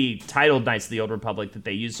 1993 titled Knights of the Old Republic that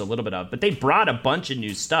they used a little bit of, but they brought a bunch of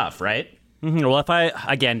new stuff, right? Well,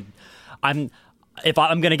 if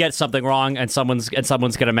I'm going to get something wrong and someone's going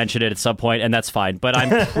to mention it at some point, and that's fine. But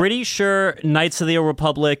I'm pretty sure Knights of the Old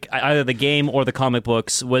Republic, either the game or the comic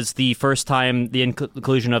books, was the first time the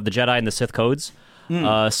inclusion of the Jedi and the Sith codes.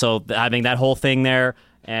 So having that whole thing there,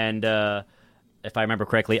 and if I remember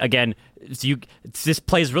correctly, again, this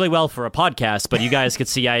plays really well for a podcast, but you guys could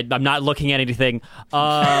see I'm not looking at anything.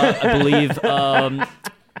 I believe...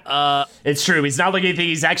 it's true. He's not looking at anything.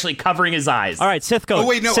 He's actually covering his eyes. All right, Sith code. Oh,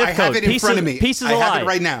 wait, no, Sith I have code. it in front of me. Pieces I of have lie. it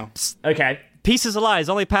right now. Okay. Peace is a lie. It's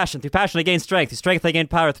only passion. Through passion, I gain strength. Through strength, I gain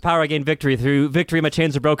power. Through power, I gain victory. Through victory, my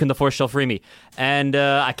chains are broken. The Force shall free me. And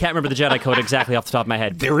I can't remember the Jedi code exactly off the top of my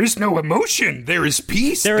head. There is no emotion. There is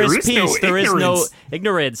peace. There is peace. No there is no ignorance.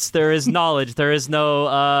 ignorance. There is knowledge. There is no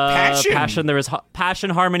passion. There is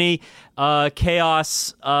passion, harmony,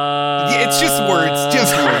 chaos. It's just words.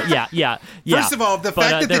 Just words. Yeah. First of all, the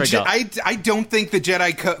fact that I I don't think the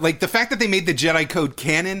Jedi code, the fact that they made the Jedi code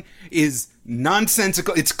canon is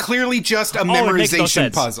nonsensical. It's clearly just a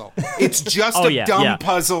memorization puzzle. It's just a dumb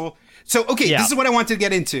puzzle. So, this is what I wanted to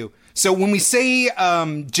get into. So when we say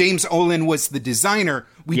James Olin was the designer,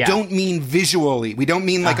 we don't mean visually. We don't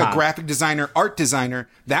mean a graphic designer, art designer.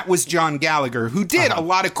 That was John Gallagher, who did a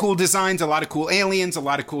lot of cool designs, a lot of cool aliens, a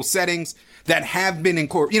lot of cool settings that have been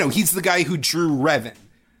incorporated. He's the guy who drew Revan.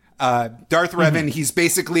 Darth Revan, he's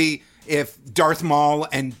basically if Darth Maul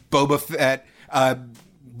and Boba Fett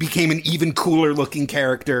became an even cooler looking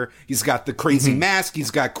character. He's got the crazy mask.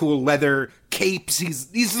 He's got cool leather capes.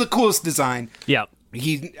 He's the coolest design. Yeah.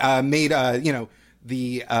 He made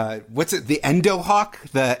the Endo Hawk,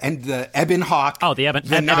 the Ebon Hawk. Oh, the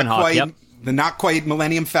Ebon Hawk. Yep. The not quite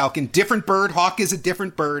Millennium Falcon. Different bird. Hawk is a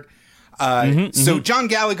different bird. So John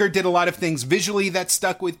Gallagher did a lot of things visually that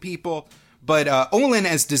stuck with people. But Olin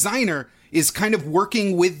as designer is kind of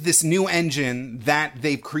working with this new engine that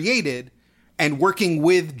they've created and working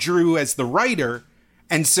with Drew as the writer.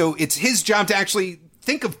 And so it's his job to actually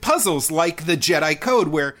think of puzzles like the Jedi Code,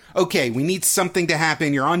 where, okay, we need something to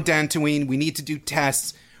happen. You're on Dantooine. We need to do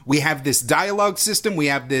tests. We have this dialogue system. We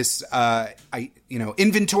have this,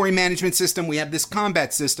 inventory management system. We have this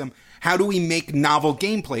combat system. How do we make novel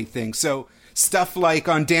gameplay things? So stuff like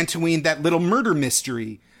on Dantooine, that little murder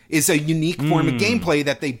mystery is a unique form of gameplay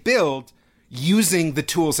that they build using the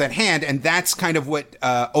tools at hand. And that's kind of what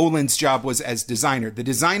Olin's job was as designer. The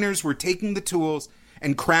designers were taking the tools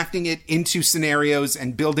and crafting it into scenarios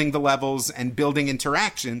and building the levels and building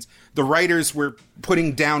interactions. The writers were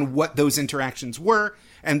putting down what those interactions were,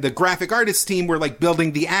 and the graphic artists team were like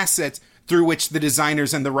building the assets through which the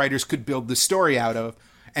designers and the writers could build the story out of.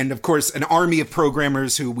 And of course, an army of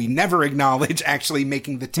programmers who we never acknowledge actually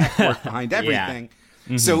making the tech work behind everything.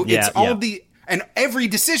 Yeah. So it's and every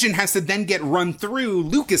decision has to then get run through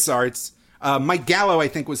LucasArts. Mike Gallo, I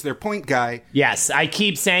think, was their point guy. Yes, I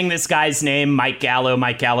keep saying this guy's name, Mike Gallo.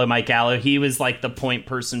 He was like the point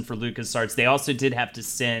person for LucasArts. They also did have to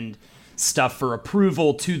send stuff for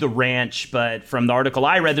approval to the ranch, but from the article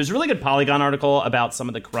I read, there's a really good Polygon article about some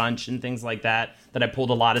of the crunch and things like that I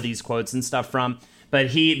pulled a lot of these quotes and stuff from.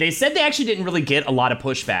 But they said they actually didn't really get a lot of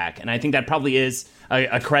pushback, and I think that probably is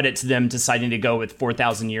a credit to them deciding to go with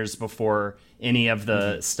 4,000 years before any of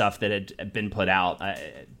the stuff that had been put out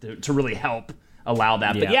to really help allow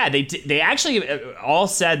that. Yeah. But yeah, they actually all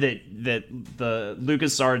said that the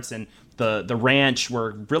LucasArts and the ranch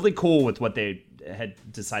were really cool with what they had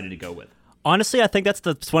decided to go with. Honestly, I think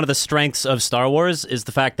that's one of the strengths of Star Wars is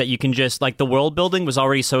the fact that you can just, like, the world building was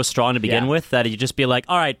already so strong to begin with that you just be like,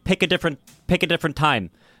 all right, pick a different time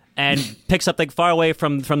and pick something far away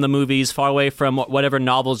from the movies, far away from whatever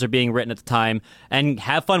novels are being written at the time, and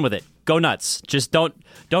have fun with it. Go nuts. Just don't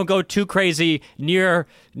go too crazy near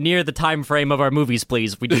the time frame of our movies,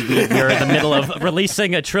 please. We're in the middle of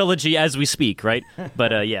releasing a trilogy as we speak, right?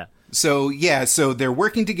 But yeah. So they're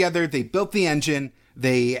working together. They built the engine.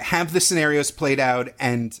 They have the scenarios played out,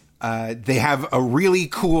 and they have a really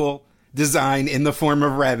cool design in the form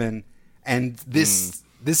of Revan. And this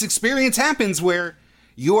experience happens where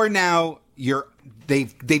they've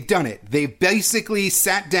done it. They've basically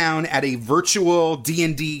sat down at a virtual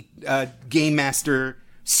D&D game master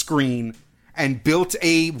screen and built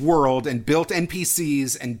a world and built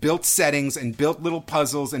NPCs and built settings and built little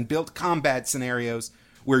puzzles and built combat scenarios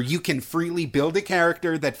where you can freely build a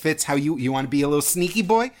character that fits how you want to be a little sneaky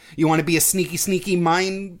boy? You want to be a sneaky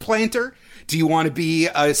mind planter? Do you want to be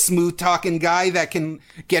a smooth talking guy that can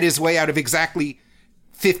get his way out of exactly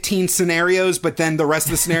 15 scenarios, but then the rest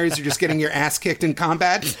of the scenarios you're just getting your ass kicked in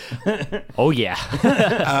combat? Oh,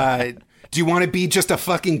 yeah. Do you want to be just a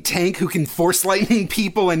fucking tank who can force lightning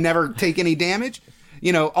people and never take any damage?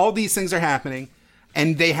 You know, all these things are happening.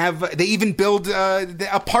 And they even build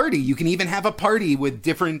a party. You can even have a party with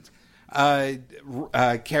different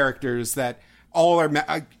characters that all are.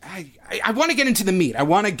 I want to get into the meat. I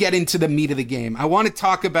want to get into the meat of the game. I want to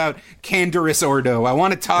talk about Canderous Ordo. I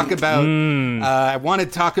want to talk about. I want to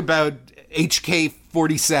talk about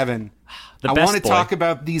HK-47. I want to talk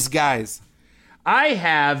about these guys. I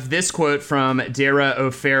have this quote from Dara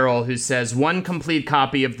O'Farrell, who says, "One complete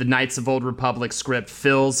copy of the Knights of Old Republic script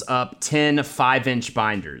fills up 10 5-inch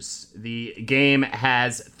binders. The game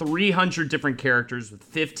has 300 different characters with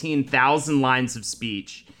 15,000 lines of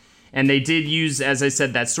speech. And they did use, as I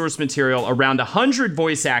said, that source material. Around 100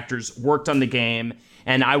 voice actors worked on the game.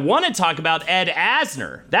 And I want to talk about Ed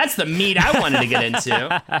Asner. That's the meat I wanted to get into.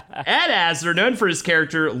 Ed Asner, known for his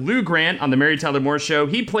character Lou Grant on The Mary Tyler Moore Show,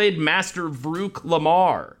 he played Master Vrook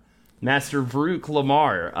Lamar.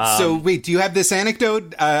 So wait, do you have this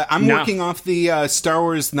anecdote? I'm working off the Star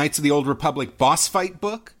Wars Knights of the Old Republic boss fight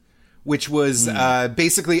book, which was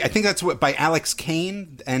basically, I think that's what by Alex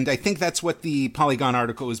Kane, and I think that's what the Polygon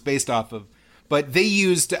article was based off of. But they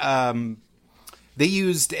used a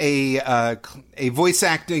voice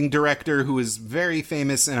acting director who is very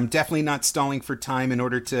famous, and I'm definitely not stalling for time in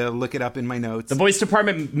order to look it up in my notes. The voice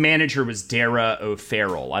department manager was Dara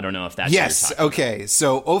O'Farrell. I don't know if that's yes. Okay,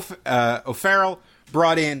 so O'Farrell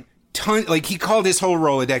brought in he called his whole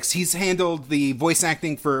Rolodex. He's handled the voice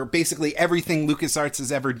acting for basically everything LucasArts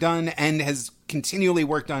has ever done, and has continually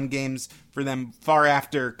worked on games for them far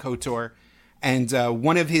after KOTOR. And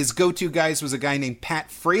one of his go-to guys was a guy named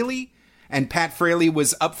Pat Fraley. And Pat Fraley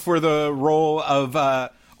was up for the role of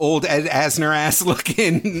old Ed Asner ass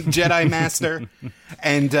looking Jedi Master.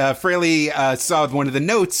 And Fraley saw one of the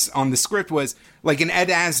notes on the script was like an Ed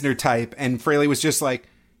Asner type. And Fraley was just like,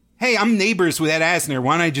 "Hey, I'm neighbors with Ed Asner.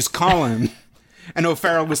 Why don't I just call him?" And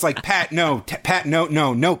O'Farrell was like, "Pat, no. Pat, no,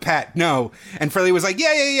 Pat, no." And Fraley was like,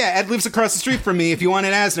 yeah. Ed lives across the street from me. If you want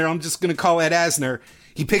Ed Asner, I'm just going to call Ed Asner.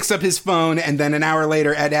 he picks up his phone, and then an hour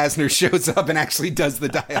later, Ed Asner shows up and actually does the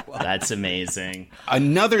dialogue. That's amazing.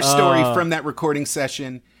 Another story from that recording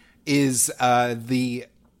session is the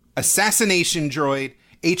assassination droid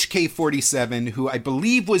HK-47, who I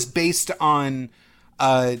believe was based on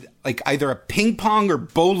like either a ping pong or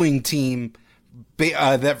bowling team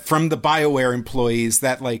that from the BioWare employees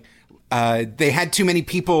that like they had too many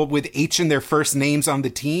people with H in their first names on the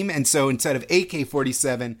team, and so instead of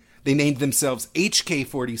AK-47, they named themselves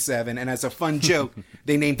HK-47, and as a fun joke,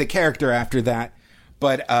 they named the character after that.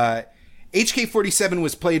 But HK-47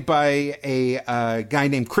 was played by a guy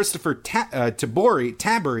named Christopher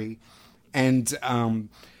Tabery, and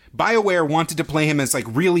BioWare wanted to play him as like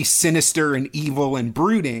really sinister and evil and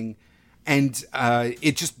brooding, and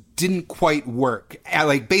it just didn't quite work.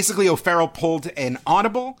 Like basically, O'Farrell pulled an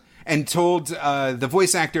audible and told the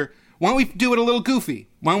voice actor, "Why don't we do it a little goofy?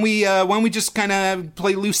 Why don't we just kind of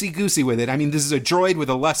play loosey-goosey with it? I mean, this is a droid with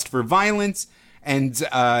a lust for violence." And,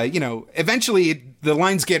 eventually the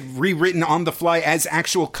lines get rewritten on the fly as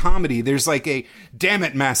actual comedy. There's like a, "Damn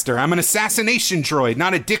it, Master, I'm an assassination droid,"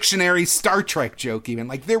 not a dictionary Star Trek joke even.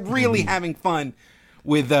 Like, they're really having fun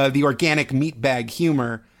with the organic meatbag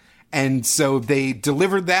humor. And so they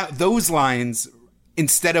delivered those lines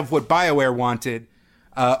instead of what BioWare wanted.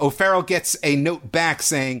 O'Farrell gets a note back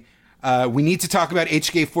saying, "We need to talk about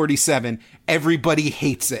HK-47. Everybody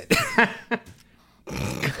hates it."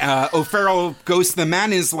 O'Farrell goes to the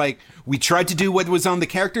man, is like, "We tried to do what was on the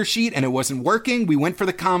character sheet and it wasn't working. We went for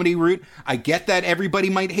the comedy route. I get that everybody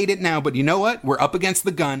might hate it now, but you know what? We're up against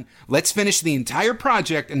the gun. Let's finish the entire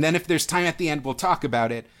project, and then if there's time at the end, we'll talk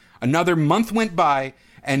about it." Another month went by,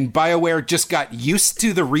 and BioWare just got used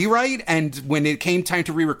to the rewrite, and when it came time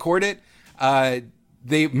to re-record it,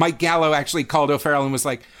 Mike Gallo actually called O'Farrell and was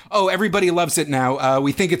like, "Oh, everybody loves it now.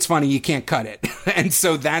 We think it's funny. You can't cut it." And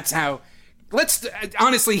so that's how...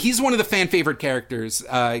 honestly, he's one of the fan favorite characters.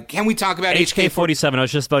 Can we talk about HK-47? I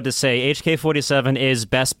was just about to say, HK-47 is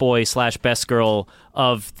best boy / best girl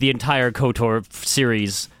of the entire KOTOR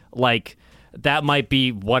series. Like, that might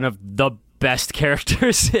be one of the best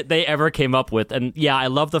characters they ever came up with. And yeah, I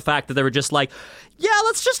love the fact that they were just like, "Yeah,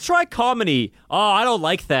 let's just try comedy. Oh, I don't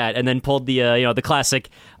like that." And then pulled the the classic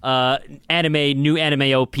new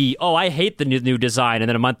anime OP. "Oh, I hate the new design." And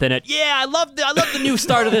then a month in it, "Yeah, I love the new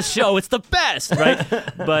start of this show. It's the best," right?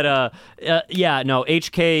 But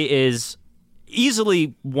HK is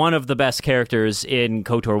easily one of the best characters in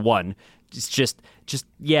KOTOR 1. It's just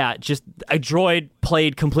a droid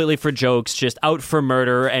played completely for jokes, just out for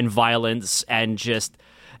murder and violence, and just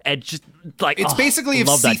like, it's basically if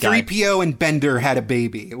C-3PO and Bender had a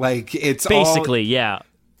baby. Like, it's basically, yeah.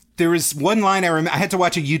 There was one line I had to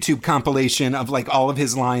watch a YouTube compilation of like all of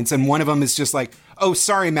his lines, and one of them is just like, "Oh,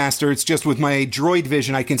 sorry, Master, it's just with my droid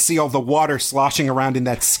vision, I can see all the water sloshing around in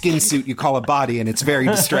that skin suit you call a body, and it's very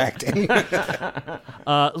distracting."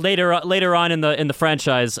 Later on in the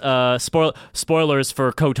franchise, spoilers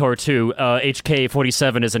for KOTOR 2,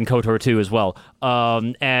 HK-47 is in KOTOR 2 as well.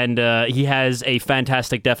 And he has a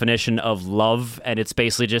fantastic definition of love, and it's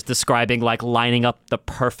basically just describing like lining up the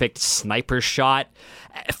perfect sniper shot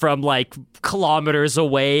from like kilometers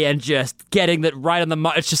away and just getting that right on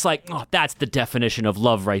the it's just like, oh, that's the definition of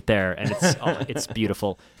love right there. And it's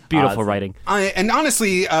beautiful writing. And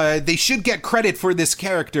honestly, they should get credit for this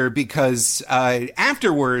character, because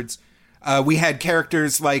afterwards we had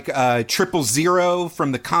characters like 000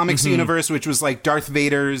 from the comics universe, which was like Darth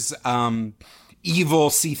Vader's evil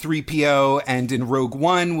C-3PO, and in Rogue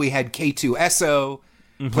One we had K2SO,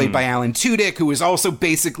 played by Alan Tudyk, who was also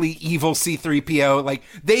basically evil C-3PO. Like,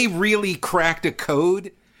 they really cracked a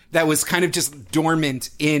code that was kind of just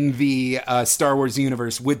dormant in the Star Wars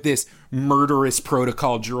universe with this murderous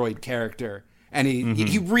protocol droid character. And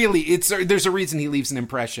he really, there's a reason he leaves an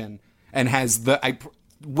impression and has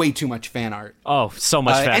way too much fan art. Oh, so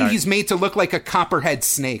much fan art. And he's made to look like a copperhead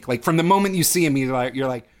snake. Like, from the moment you see him, you're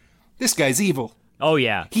like, this guy's evil. Oh,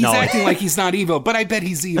 yeah. He's acting like he's not evil, but I bet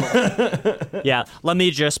he's evil. Yeah, let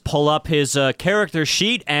me just pull up his character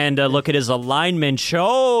sheet and look at his alignment.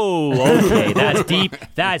 Oh, okay,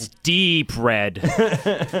 that's deep red.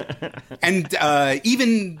 And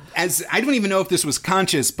even as, I don't even know if this was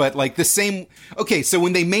conscious, but like the same, okay, so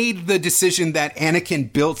when they made the decision that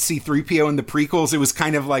Anakin built C-3PO in the prequels, it was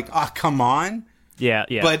kind of like, oh, come on. Yeah.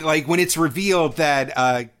 But like when it's revealed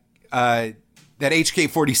that that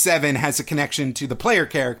HK-47 has a connection to the player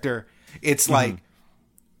character, it's like,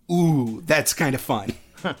 ooh, that's kind of fun.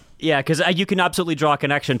 Yeah, because you can absolutely draw a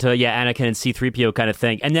connection to, Anakin and C-3PO kind of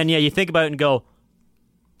thing. And then, you think about it and go,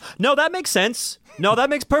 No, that makes sense. No, that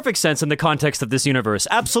makes perfect sense in the context of this universe.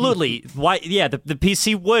 Absolutely. Why? Yeah, the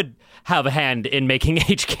PC would have a hand in making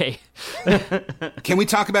HK. Can we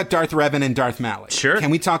talk about Darth Revan and Darth Malak? Sure.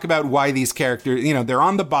 Can we talk about why these characters, they're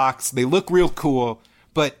on the box, they look real cool,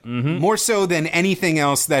 but more so than anything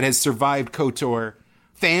else that has survived KOTOR,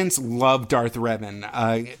 fans love Darth Revan.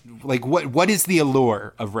 What is the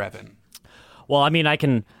allure of Revan? Well, I mean, I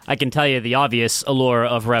can tell you the obvious allure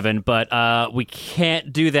of Revan, but we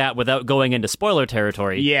can't do that without going into spoiler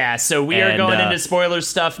territory. Yeah, so we are going into spoiler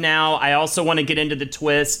stuff now. I also want to get into the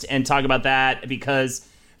twist and talk about that because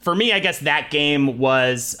for me, I guess that game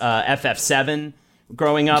was FF7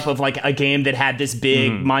 growing up, of like a game that had this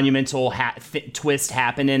big monumental twist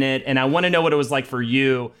happen in it, and I want to know what it was like for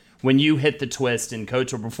you when you hit the twist in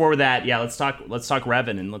KOTOR. Before that, yeah, let's talk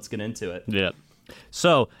Revan and let's get into it. Yeah.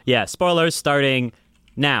 So, yeah, spoilers starting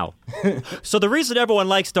now. So the reason everyone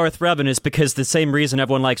likes Darth Revan is because the same reason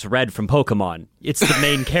everyone likes Red from Pokemon. It's the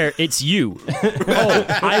main character. It's you. Oh,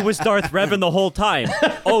 I was Darth Revan the whole time.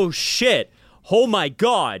 Oh, shit. Oh my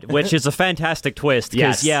God, which is a fantastic twist.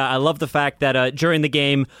 Because, yeah, I love the fact that during the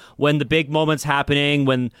game, when the big moment's happening,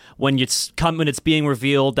 when it's being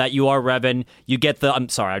revealed that you are Revan, you get the. I'm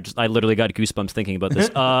sorry, I literally got goosebumps thinking about this.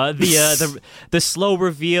 The slow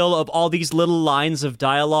reveal of all these little lines of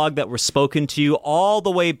dialogue that were spoken to you all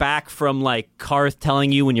the way back from like Karth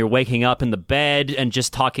telling you when you're waking up in the bed and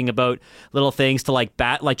just talking about little things to like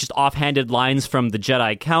just offhanded lines from the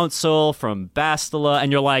Jedi Council, from Bastila,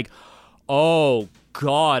 and you're like, oh,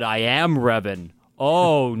 God, I am Revan.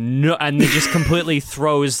 Oh, no. And it just completely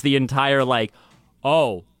throws the entire, like,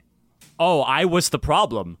 oh, I was the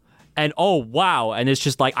problem. And, oh, wow. And it's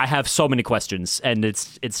just like, I have so many questions. And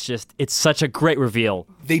it's such a great reveal.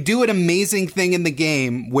 They do an amazing thing in the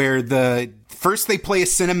game where first they play a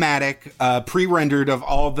cinematic, pre-rendered of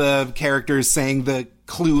all the characters saying the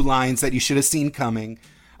clue lines that you should have seen coming.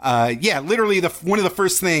 Literally one of the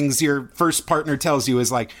first things your first partner tells you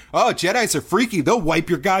is like, oh, Jedis are freaky. They'll wipe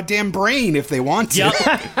your goddamn brain if they want to.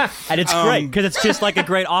 Yep. And it's great because it's just like a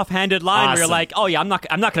great offhanded line where you're like, oh yeah, I'm not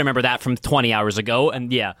going to remember that from 20 hours ago.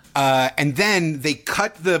 And yeah. And then they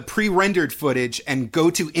cut the pre-rendered footage and go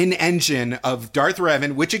to in-engine of Darth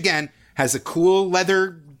Revan, which again has a cool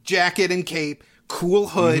leather jacket and cape, cool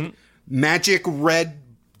hood, magic red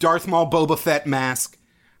Darth Maul Boba Fett mask.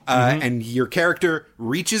 And your character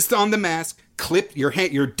reaches on the mask, clip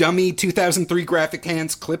your dummy 2003 graphic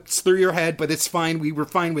hands clips through your head, but it's fine. We were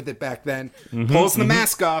fine with it back then. Pulls the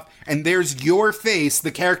mask off, and there's your face,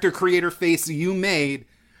 the character creator face you made,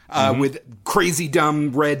 with crazy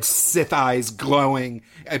dumb red Sith eyes glowing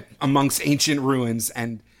amongst ancient ruins.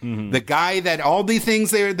 And the guy that all the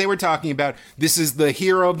things they were talking about, this is the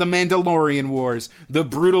hero of the Mandalorian Wars, the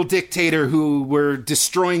brutal dictator who were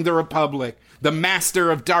destroying the Republic, the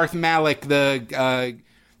master of Darth Malak, the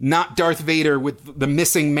not Darth Vader with the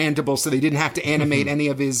missing mandible, so they didn't have to animate any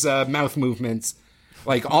of his mouth movements.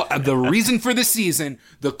 Like the reason for the season,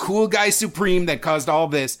 the cool guy supreme that caused all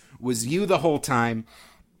this was you the whole time.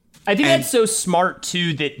 I think that's so smart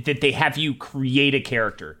too that they have you create a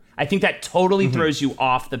character. I think that totally throws you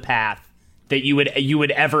off the path that you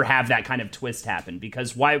would ever have that kind of twist happen.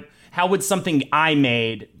 Because how would something I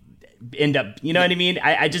made end up? You know what I mean?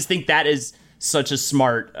 I just think that is such a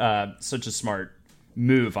smart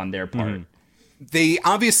move on their part. They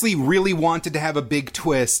obviously really wanted to have a big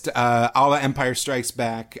twist, a la Empire Strikes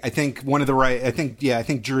Back. I think I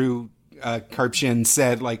think Drew Karpyshyn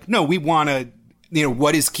said like, no, we want to,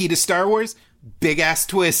 what is key to Star Wars? Big ass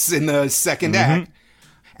twists in the second act.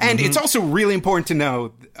 And it's also really important to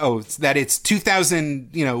know, that it's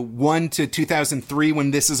 2001 to 2003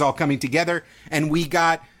 when this is all coming together, and we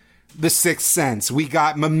got The Sixth Sense, we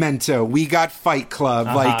got Memento, we got Fight Club,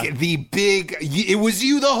 like the big, it was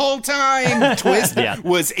you the whole time twist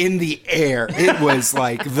was in the air. It was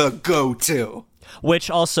like the go-to. Which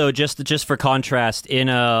also, just for contrast,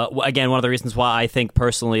 again, one of the reasons why I think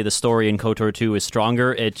personally the story in KOTOR 2 is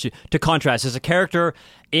stronger, to contrast, there's a character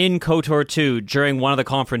in KOTOR 2 during one of the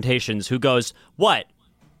confrontations who goes, what?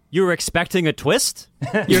 You were expecting a twist?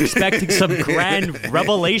 You're expecting some grand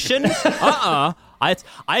revelation?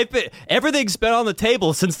 Everything's been on the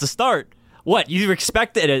table since the start. What, you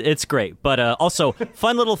expected it? It's great. But also,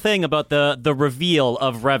 fun little thing about the reveal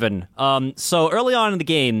of Revan. So early on in the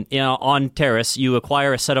game, on Terrace, you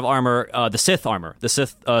acquire a set of armor, the Sith armor, the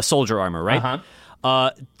Sith soldier armor, right?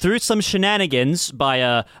 Through some shenanigans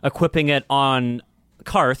by equipping it on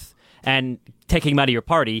Karth and taking him out of your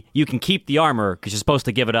party, you can keep the armor because you're supposed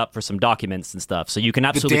to give it up for some documents and stuff. So you can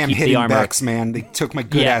absolutely damn keep the hidden armor. Becks, man. They took my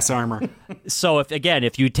good ass armor. So if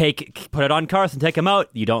you put it on Karth and take him out,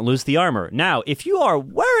 you don't lose the armor. Now, if you are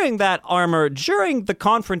wearing that armor during the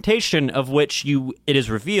confrontation of which it is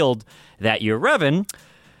revealed that you're Revan,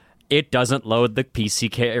 it doesn't load the PC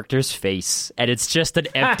character's face, and it's just an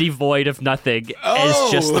empty void of nothing.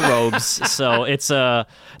 It's just the robes. So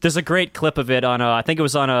there's a great clip of it on I think it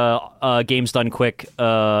was on a Games Done Quick,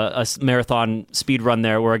 a marathon speed run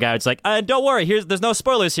there, where a guy was like, "Don't worry, there's no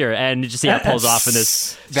spoilers here," and it just pulls off in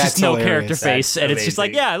this just no character face, and it's just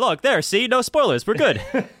like, yeah, look there, see, no spoilers, we're good.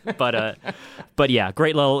 but yeah,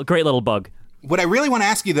 great little bug. What I really want to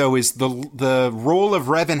ask you, though, is the role of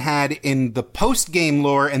Revan had in the post-game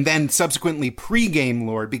lore and then subsequently pre-game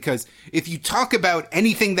lore, because if you talk about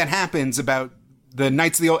anything that happens about the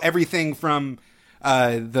Knights of the Old, everything from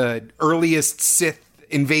the earliest Sith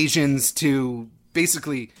invasions to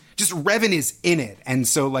basically just Revan is in it. And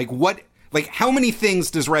so, how many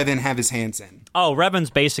things does Revan have his hands in? Oh,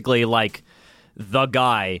 Revan's basically like the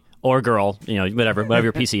guy or girl, whatever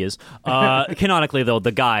your PC is. Canonically, though,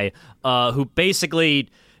 the guy who basically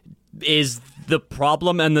is the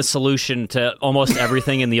problem and the solution to almost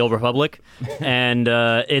everything in the Old Republic, and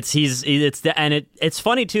it's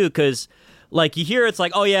funny too because. Like, you hear it's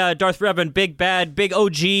like, oh yeah, Darth Revan, big bad, big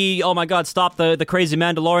OG, oh my god, stop the crazy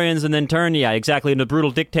Mandalorians, and then turn, exactly, into a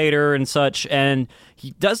brutal dictator and such, and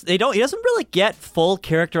he doesn't really get full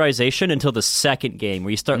characterization until the second game,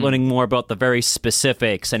 where you start learning more about the very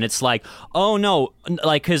specifics, and it's like, oh no,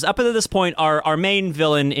 like, because up until this point, our main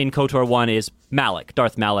villain in KOTOR 1 is Malak,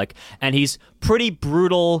 Darth Malak, and he's pretty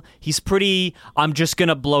brutal. I'm just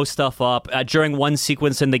gonna blow stuff up. During one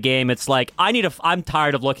sequence in the game, it's like, I'm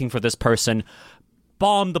tired of looking for this person.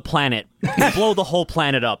 Bomb the planet. Blow the whole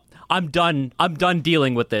planet up. I'm done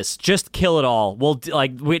dealing with this. Just kill it all.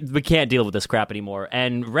 We can't deal with this crap anymore.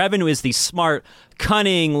 And Revan is the smart,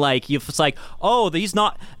 cunning, it's like, oh,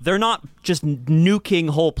 they're not just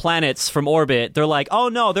nuking whole planets from orbit. They're like, oh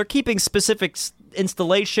no, they're keeping specific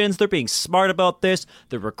installations. They're being smart about this.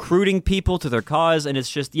 They're recruiting people to their cause, and it's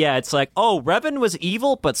just, it's like, oh, Revan was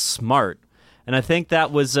evil but smart. And I think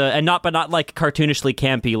that was, but not like cartoonishly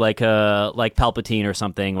campy, like Palpatine or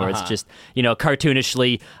something, where it's just,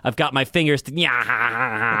 cartoonishly, I've got my fingers,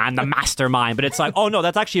 I'm the mastermind. But it's like, oh no,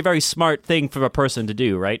 that's actually a very smart thing for a person to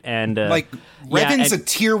do, right? And Revan's a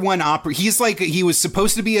tier 1 operator. He's like, he was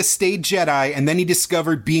supposed to be a state Jedi, and then he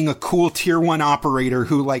discovered being a cool tier 1 operator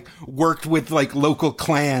who worked with local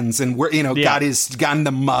clans and got in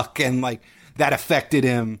the muck, and that affected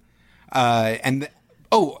him, and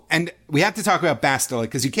we have to talk about Bastila,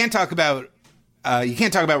 because you can't talk about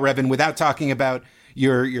Revan without talking about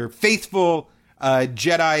your faithful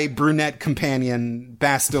Jedi brunette companion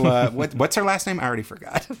Bastila. What's her last name? I already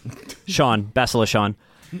forgot. Bastila Shan.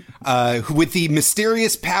 With the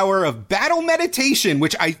mysterious power of battle meditation,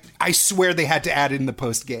 which I swear they had to add in the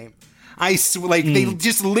post game. They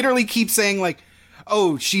just literally keep saying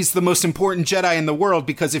oh, she's the most important Jedi in the world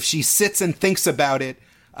because if she sits and thinks about it,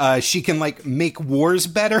 she can make wars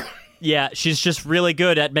better. Yeah, she's just really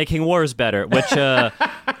good at making wars better, which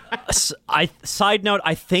side note,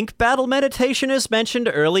 I think battle meditation is mentioned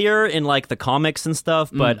earlier in the comics and stuff,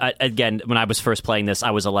 but again, when I was first playing this, I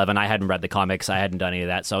was 11, I hadn't read the comics, I hadn't done any of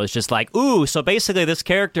that, so I was just like, ooh, so basically this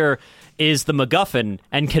character is the MacGuffin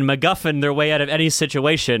and can MacGuffin their way out of any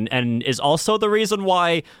situation, and is also the reason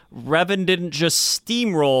why Revan didn't just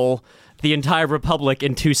steamroll the entire Republic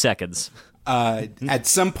in 2 seconds. At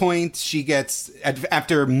some point, she gets,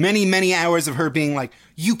 after many, many hours of her being like,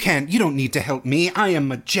 you don't need to help me. I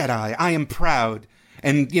am a Jedi. I am proud.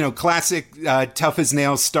 And, classic tough as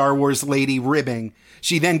nails Star Wars lady ribbing.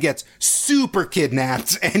 She then gets super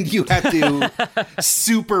kidnapped, and you have to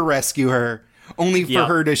super rescue her, only for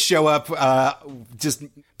her to show up just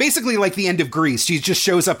basically like the end of Grease. She just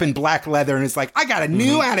shows up in black leather and is like, I got a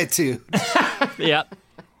new attitude. Yeah.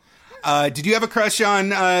 Did you have a crush on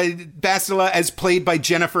Bastila, as played by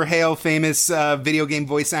Jennifer Hale, famous video game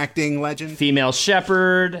voice acting legend? Female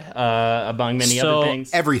shepherd, among many other things.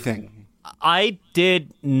 Everything. I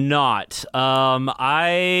did not.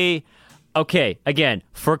 Okay, again,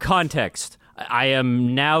 for context, I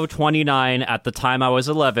am now 29. At the time I was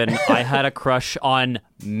 11, I had a crush on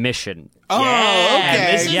Mission. Oh,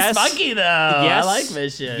 okay. Mission's funky, though. Yes, I like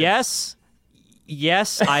Mission.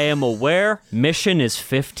 Yes, I am aware. Mission is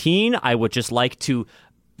 15. I would just like to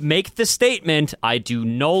make the statement, I do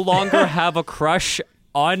no longer have a crush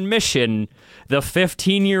on Mission, the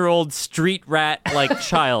 15-year-old street rat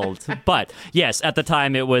child. But yes, at the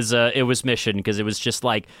time it was Mission, because it was just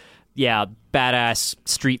badass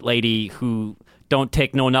street lady who don't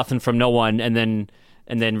take no nothing from no one, and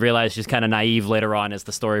then realize she's kind of naive later on as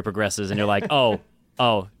the story progresses, and you're like, oh,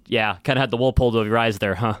 yeah, kind of had the wool pulled over your eyes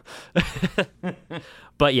there, huh?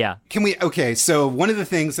 But yeah. Okay, so one of the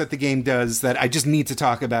things that the game does that I just need to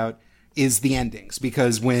talk about is the endings,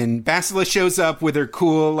 because when Basilisk shows up with her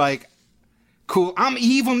cool, I'm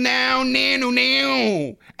evil now,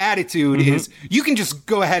 attitude is, you can just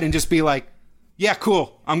go ahead and just be like, yeah,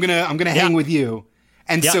 cool, I'm gonna hang with you.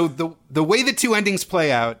 And so the way the two endings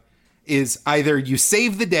play out is either you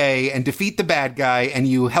save the day and defeat the bad guy and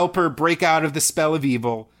you help her break out of the spell of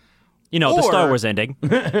evil. The Star Wars ending.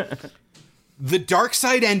 The dark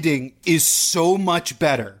side ending is so much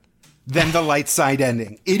better than the light side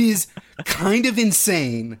ending. It is kind of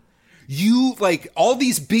insane. All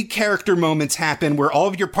these big character moments happen where all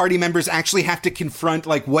of your party members actually have to confront,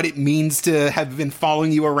 what it means to have been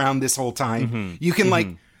following you around this whole time. Mm-hmm. You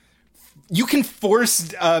can, you can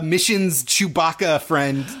force Mission's Chewbacca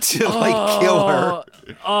friend to, kill her.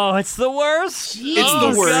 Oh, it's the worst. It's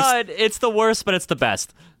the worst. God. It's the worst, but it's the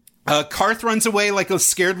best. Karth runs away like a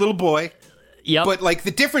scared little boy. Yep. But,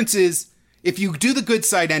 the difference is, if you do the good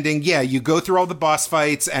side ending, you go through all the boss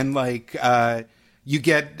fights and, you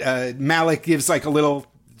get, Malik gives, a little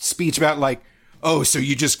speech about, oh, so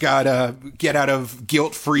you just got a get out of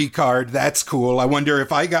guilt-free card. That's cool. I wonder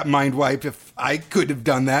if I got mind wiped, if I could have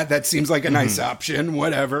done that. That seems like a nice option,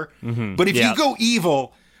 whatever. Mm-hmm. But if you go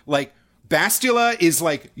evil, Bastila is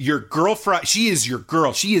your girlfriend. She is your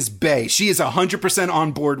girl. She is bae. She is 100%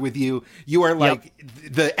 on board with you. You are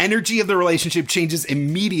the energy of the relationship changes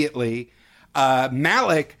immediately.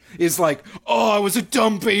 Malik is oh, I was a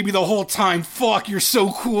dumb baby the whole time. Fuck, you're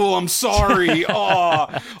so cool. I'm sorry. Oh,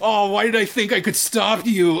 why did I think I could stop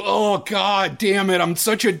you? Oh, God damn it. I'm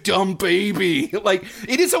such a dumb baby.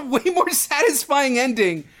 It is a way more satisfying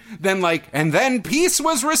ending than and then peace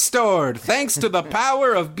was restored thanks to the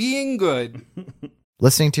power of being good.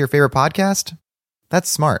 Listening to your favorite podcast?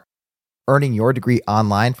 That's smart. Earning your degree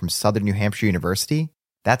online from Southern New Hampshire University?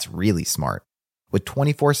 That's really smart. With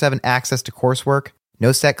 24/7 access to coursework,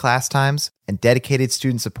 no set class times, and dedicated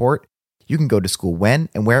student support, you can go to school when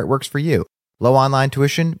and where it works for you. Low online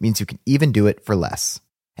tuition means you can even do it for less.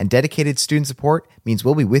 And dedicated student support means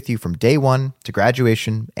we'll be with you from day one to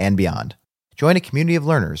graduation and beyond. Join a community of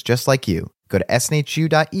learners just like you. Go to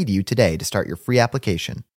snhu.edu today to start your free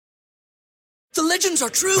application. The legends are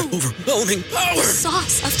true. Overwhelming power! The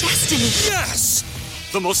sauce of destiny. Yes!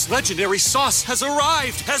 The most legendary sauce has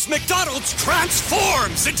arrived as McDonald's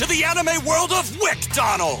transforms into the anime world of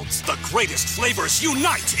WickDonald's. The greatest flavors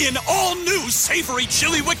unite in all new savory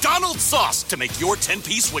chili McDonald's sauce to make your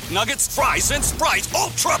 10-piece Wick Nuggets, fries, and Sprite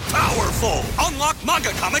ultra-powerful. Unlock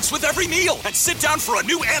manga comics with every meal and sit down for a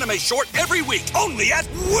new anime short every week only at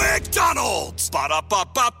WickDonald's.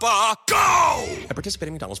 Ba-da-ba-ba-ba, go! At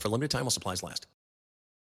participating McDonald's for a limited time while supplies last.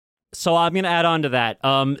 So I'm going to add on to that.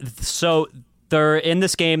 In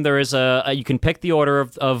this game, there is you can pick the order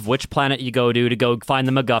of which planet you go to find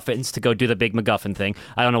the MacGuffins, to go do the big MacGuffin thing.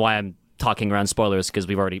 I don't know why I'm talking around spoilers, because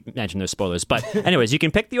we've already mentioned there's spoilers. But anyways, you can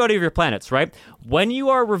pick the order of your planets, right? When you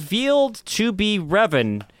are revealed to be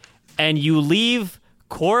Revan and you leave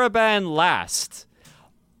Korriban last,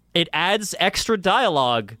 it adds extra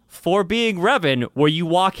dialogue for being Revan, where you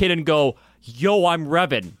walk in and go, yo, I'm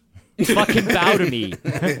Revan. Fucking bow to me.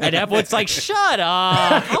 And everyone's like, shut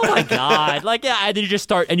up. Oh my God. And then you just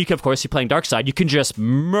start, and you can, of course, you're playing Darkseid, you can just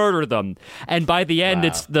murder them. And by the end,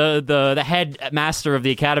 it's the head master of the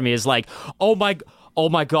academy is like, oh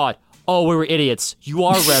my God. Oh, we were idiots. You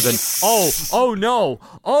are Revan. Oh no.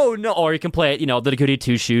 Or you can play it, the Goody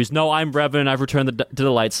Two Shoes. No, I'm Revan. I've returned to the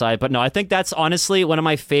light side. But no, I think that's honestly one of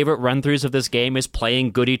my favorite run-throughs of this game is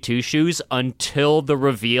playing Goody Two Shoes until the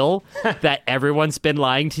reveal that everyone's been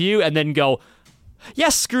lying to you, and then go,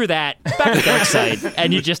 yes, screw that. Back to Darkseid.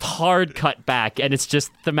 And you just hard cut back, and it's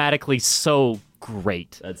just thematically so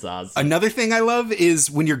great. That's awesome. Another thing I love is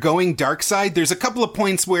when you're going dark side, there's a couple of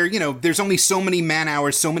points where, there's only so many man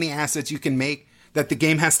hours, so many assets you can make that the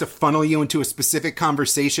game has to funnel you into a specific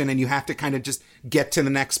conversation and you have to kind of just get to the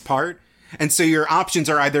next part. And so your options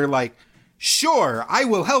are either sure, I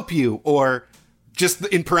will help you, or just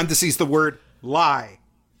in parentheses, the word lie.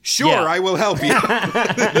 Sure, I will help you.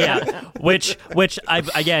 Yeah, which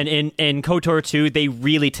again in KOTOR 2, they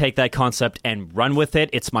really take that concept and run with it.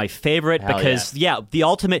 It's my favorite because the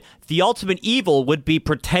ultimate evil would be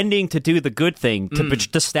pretending to do the good thing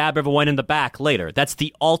to stab everyone in the back later. That's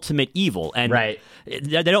the ultimate evil, and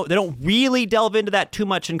they don't really delve into that too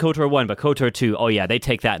much in KOTOR 1, but KOTOR 2, they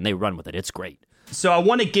take that and they run with it. It's great. So I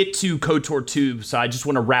want to get to KOTOR 2, so I just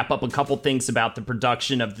want to wrap up a couple things about the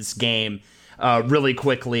production of this game really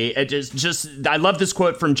quickly. I love this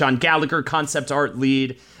quote from John Gallagher, concept art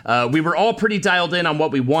lead. We were all pretty dialed in on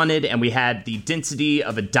what we wanted, and we had the density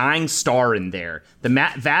of a dying star in there. The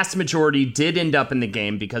vast majority did end up in the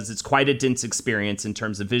game because it's quite a dense experience in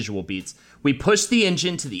terms of visual beats. We pushed the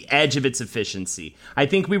engine to the edge of its efficiency. I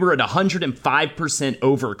think we were at 105%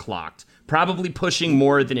 overclocked, probably pushing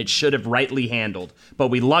more than it should have rightly handled, but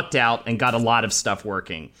we lucked out and got a lot of stuff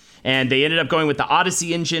working. And they ended up going with the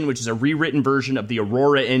Odyssey engine, which is a rewritten version of the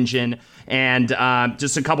Aurora engine. And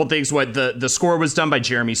just a couple things. The score was done by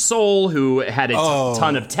Jeremy Soule, who had a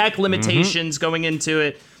ton of tech limitations going into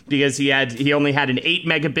it, because he only had an 8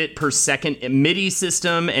 megabit per second MIDI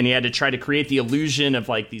system, and he had to try to create the illusion of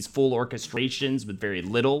like these full orchestrations with very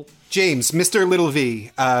little. James, Mr. Little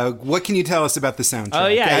V, what can you tell us about the soundtrack? Oh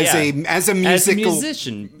yeah, as a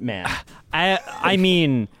musician, man. I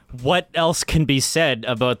mean, what else can be said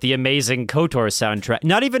about the amazing KOTOR soundtrack?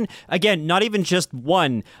 Not even just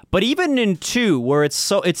 1, but even in 2, where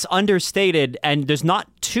it's understated and there's not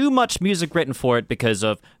too much music written for it because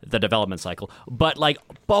of the development cycle. But like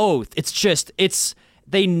both,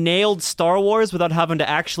 they nailed Star Wars without having to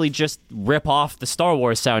actually just rip off the Star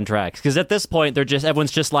Wars soundtracks. Because at this point,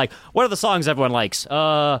 everyone's just like, what are the songs everyone likes?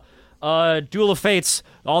 Duel of Fates,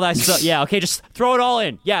 all that stuff. Yeah, okay, just throw it all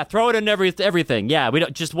in. Yeah, throw it in everything. Yeah, we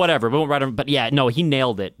don't just whatever. We won't write them. But yeah, no, he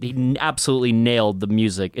nailed it. He absolutely nailed the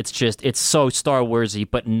music. It's so Star Warsy,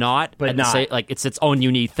 but not. It's its own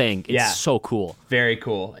unique thing. It's so cool. Very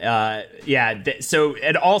cool. So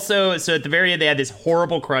at the very end, they had this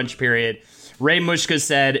horrible crunch period. Ray Mushka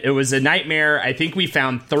said it was a nightmare. I think we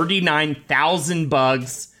found 39,000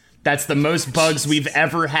 bugs. That's the most bugs we've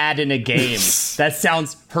ever had in a game. That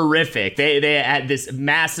sounds horrific. They had this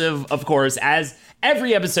massive, of course, as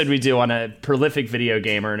every episode we do on a prolific video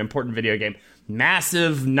game or an important video game,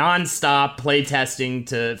 massive, nonstop playtesting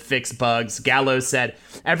to fix bugs. Gallo said,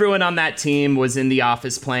 everyone on that team was in the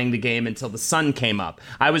office playing the game until the sun came up.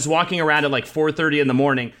 I was walking around at like 4:30 in the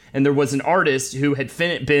morning, and there was an artist who had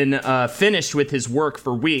been finished with his work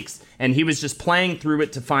for weeks, and he was just playing through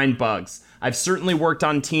it to find bugs. I've certainly worked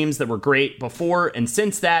on teams that were great before and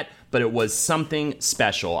since that, but it was something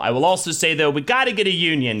special. I will also say, though, we got to get a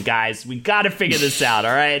union, guys. We got to figure this out,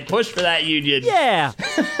 all right? Push for that union. Yeah.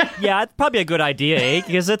 Yeah, it's probably a good idea, eh?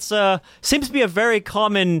 Because it's seems to be a very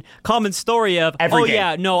common story of,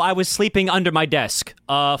 I was sleeping under my desk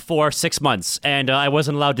for 6 months, and I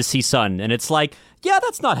wasn't allowed to see sun. And it's like, yeah,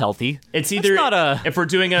 that's not healthy. It's either, if we're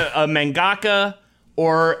doing a mangaka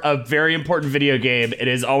or a very important video game, it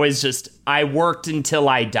is always just, I worked until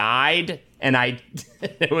I died, and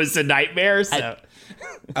it was a nightmare, so...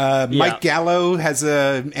 Mike Gallo has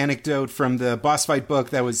an anecdote from the boss fight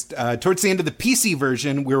book that was towards the end of the PC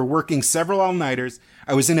version. We were working several all-nighters.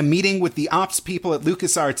 I was in a meeting with the ops people at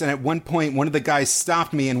LucasArts, and at one point, one of the guys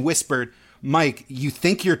stopped me and whispered, Mike, you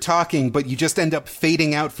think you're talking, but you just end up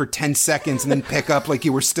fading out for 10 seconds and then pick up like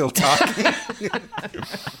you were still talking.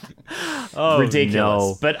 Ridiculous.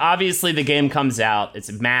 No. But obviously the game comes out. It's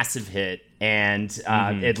a massive hit, and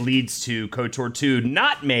it leads to KOTOR 2,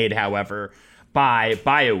 not made, however, by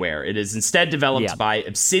BioWare. It is instead developed by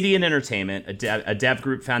Obsidian Entertainment, a dev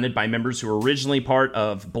group founded by members who were originally part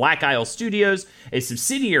of Black Isle Studios, a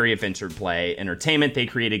subsidiary of Interplay Entertainment. They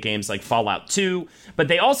created games like Fallout 2, but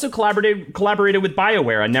they also collaborated with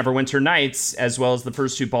BioWare on Neverwinter Nights, as well as the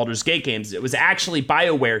first 2 Baldur's Gate games. It was actually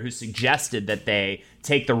BioWare who suggested that they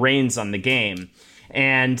take the reins on the game.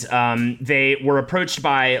 And they were approached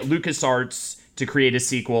by LucasArts to create a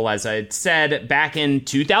sequel, as I had said, back in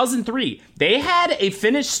 2003. They had a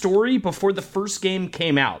finished story before the first game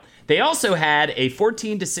came out. They also had a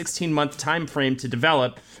 14 to 16 month time frame to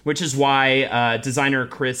develop, which is why designer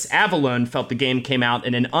Chris Avallone felt the game came out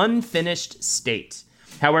in an unfinished state.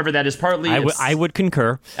 However, that is partly... I would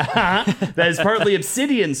concur. That is partly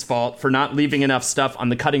Obsidian's fault for not leaving enough stuff on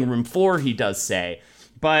the cutting room floor, he does say.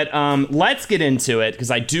 But let's get into it,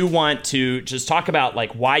 because I do want to just talk about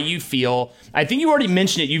like why you feel... I think you already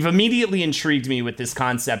mentioned it. You've immediately intrigued me with this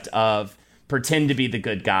concept of pretend to be the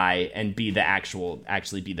good guy and be the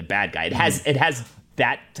actually be the bad guy. It has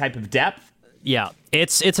that type of depth. Yeah,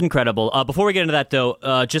 it's incredible. Before we get into that, though,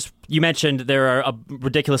 just you mentioned there are a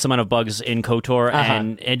ridiculous amount of bugs in KOTOR,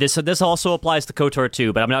 and this also applies to KOTOR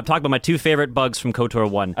 2, but I'm talking about my 2 favorite bugs from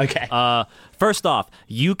KOTOR 1. Okay. First off,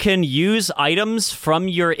 you can use items from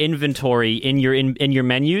your inventory in your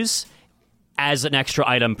menus as an extra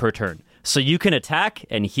item per turn. so you can attack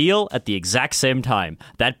and heal at the exact same time.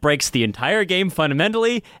 That breaks the entire game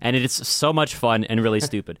fundamentally, and it is so much fun and really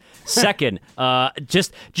stupid. Second,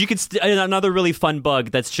 another really fun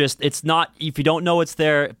bug that's just, it's not, if you don't know it's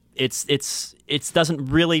there, it doesn't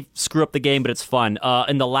really screw up the game, but it's fun.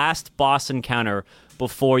 In the last boss encounter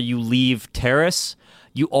before you leave Terrace,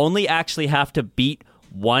 you only actually have to beat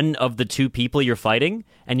one of the two people you're fighting,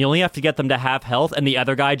 and you only have to get them to half health, and the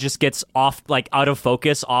other guy just gets off, like out of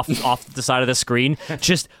focus, off the side of the screen,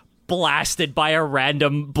 just blasted by a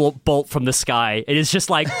random bolt from the sky. It is just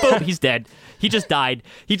like, boom, he's dead. He just died.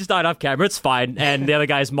 He just died off camera. It's fine. And the other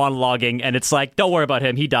guy's monologuing, and it's like, don't worry about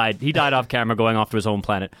him. He died. He died off camera going off to his own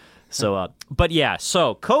planet. So, but yeah,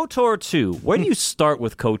 so KOTOR 2. Where do you start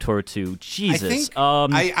with KOTOR 2? Jesus.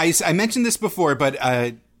 I mentioned this before, but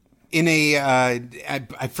in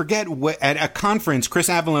I forget what, at a conference, Chris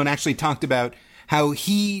Avellone actually talked about how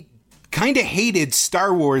he kind of hated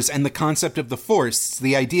Star Wars and the concept of the Force.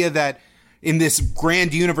 The idea that in this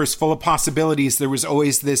grand universe full of possibilities, there was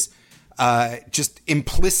always this just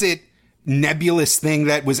implicit, nebulous thing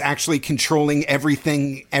that was actually controlling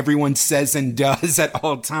everything everyone says and does at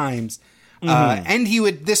all times. And he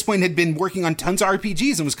would, at this point, had been working on tons of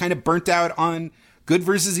RPGs and was kind of burnt out on good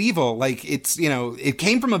versus evil. Like, it's, it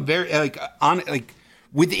came from a very,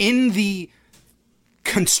 within the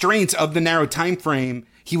constraints of the narrow time frame,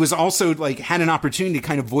 he was also, had an opportunity to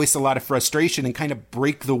kind of voice a lot of frustration and kind of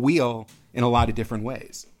break the wheel in a lot of different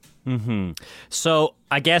ways. So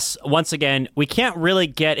I guess, once again, we can't really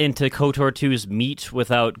get into KOTOR 2's meat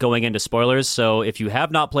without going into spoilers. So if you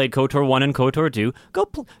have not played KOTOR 1 and KOTOR 2, go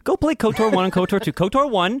play KOTOR 1 and KOTOR 2.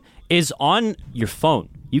 KOTOR 1 is on your phone.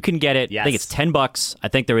 You can get it. Yes. I think it's $10. I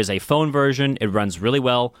think there is a phone version. It runs really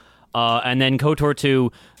well. And then KOTOR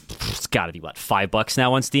 2, it's got to be $5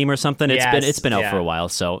 now on Steam or something. It's been out for a while,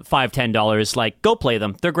 so $5-10. Go play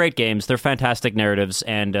them. They're great games. They're fantastic narratives,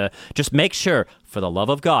 and just make sure, for the love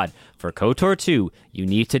of God, for KOTOR 2, you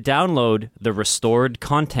need to download the restored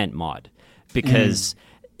content mod, because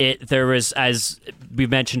there was, as we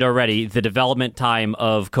mentioned already, the development time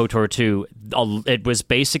of KOTOR 2, it was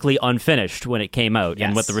basically unfinished when it came out. Yes.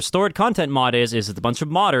 And what the restored content mod is a bunch of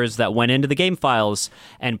modders that went into the game files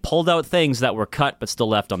and pulled out things that were cut but still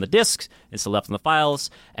left on the disks and still left on the files,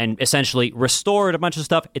 and essentially restored a bunch of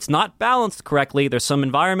stuff. It's not balanced correctly. There's some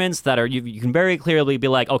environments that are, you can very clearly be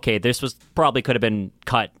like, okay, this was probably could have been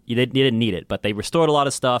cut. You didn't need it, but they restored a lot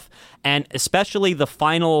of stuff, and especially the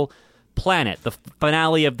final planet, the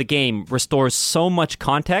finale of the game, restores so much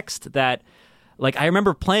context that, I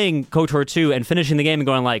remember playing KOTOR 2 and finishing the game and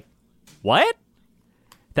going what?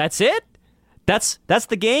 That's it? That's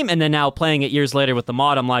the game? And then now playing it years later with the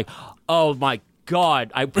mod, I'm like, oh my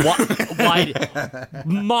God,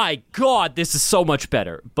 my God, this is so much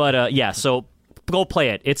better. But so go play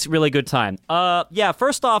it. It's a really good time.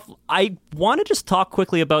 First off, I want to just talk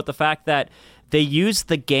quickly about the fact that they use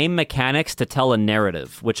the game mechanics to tell a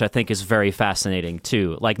narrative, which I think is very fascinating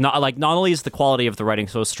too. Not only is the quality of the writing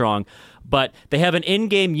so strong, but they have an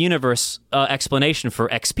in-game universe explanation for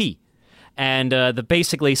XP. And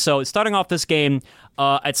so starting off this game,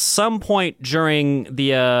 at some point during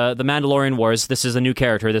the Mandalorian Wars, this is a new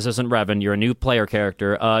character. This isn't Revan. You're a new player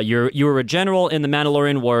character. You were a general in the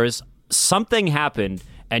Mandalorian Wars. Something happened,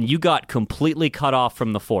 and you got completely cut off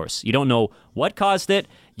from the Force. You don't know what caused it.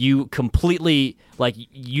 You completely,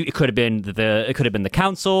 it could have been the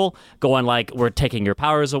council going we're taking your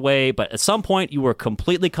powers away, but at some point you were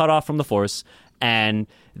completely cut off from the Force, and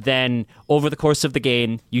then over the course of the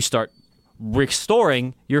game you start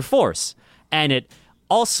restoring your Force, and it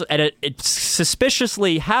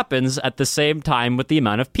suspiciously happens at the same time with the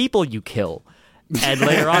amount of people you kill. And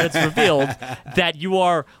later on it's revealed that you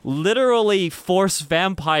are literally Force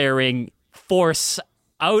vampiring Force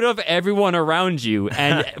out of everyone around you,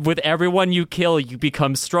 and with everyone you kill, you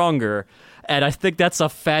become stronger. And I think that's a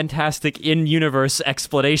fantastic in-universe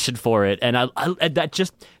explanation for it. And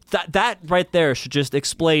that right there should just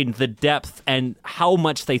explain the depth and how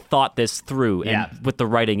much they thought this through, and with the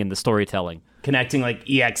writing and the storytelling. Connecting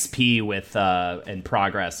EXP with and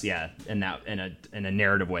progress, in a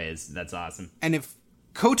narrative way that's awesome. And if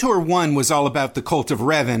KOTOR 1 was all about the cult of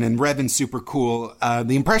Revan, and Revan's super cool,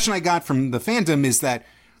 the impression I got from the fandom is that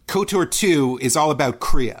KOTOR 2 is all about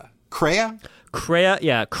Kreia. Kreia?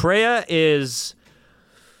 Kreia is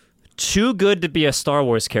too good to be a Star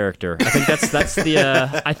Wars character. I think that's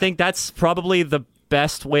the I think that's probably the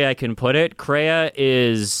best way I can put it. Kreia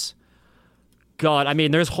is, God, I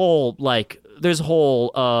mean, there's whole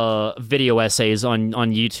video essays on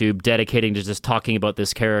YouTube dedicating to just talking about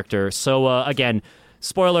this character. So again,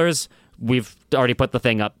 spoilers, we've already put the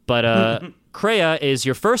thing up, but Kreia is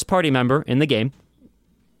your first party member in the game.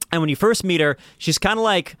 And when you first meet her, she's kind of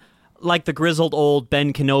like the grizzled old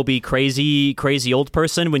Ben Kenobi, crazy old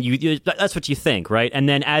person. When that's what you think, right? And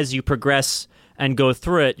then as you progress and go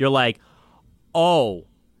through it, you're like, oh,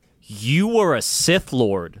 you were a Sith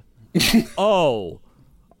Lord. Oh,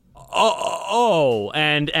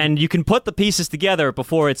 and you can put the pieces together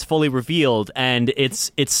before it's fully revealed, and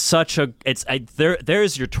there's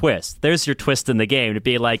your twist. There's your twist in the game, to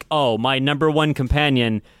be like, oh, my number one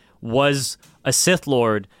companion was a Sith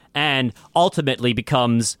Lord, and ultimately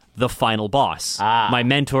becomes the final boss, my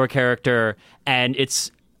mentor character, and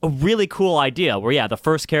it's a really cool idea where, the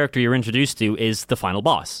first character you're introduced to is the final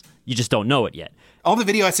boss. You just don't know it yet. All the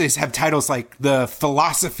video essays have titles like The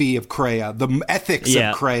Philosophy of Kreia, The Ethics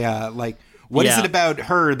of Kreia. Like, what is it about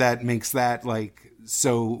her that makes that, like,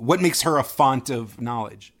 so what makes her a font of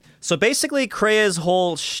knowledge? So basically, Kreia's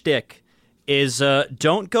whole shtick is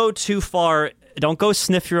don't go too far, don't go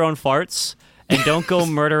sniff your own farts, and don't go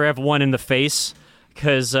murder everyone in the face,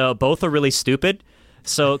 because both are really stupid.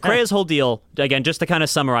 So Kreia's whole deal, again, just to kind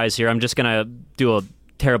of summarize here, I'm just going to do a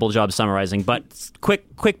terrible job summarizing, but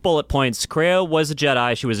quick bullet points. Kreia was a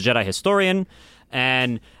Jedi. She was a Jedi historian,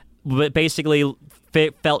 and basically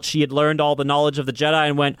felt she had learned all the knowledge of the Jedi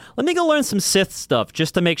and went, let me go learn some Sith stuff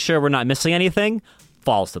just to make sure we're not missing anything.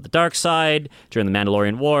 Falls to the dark side during the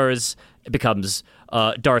Mandalorian Wars. It becomes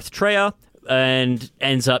Darth Traya and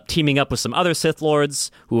ends up teaming up with some other Sith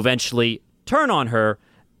Lords who eventually turn on her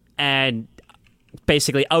and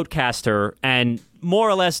basically outcast her and more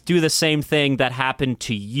or less do the same thing that happened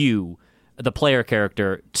to you, the player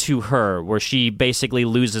character, to her, where she basically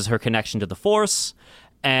loses her connection to the Force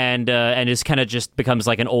and is kind of just becomes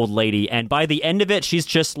like an old lady. And by the end of it, she's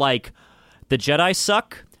just like, the Jedi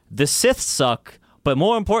suck, the Sith suck, but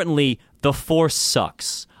more importantly, the Force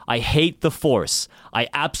sucks. I hate the Force. I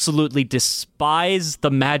absolutely despise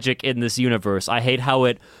the magic in this universe. I hate how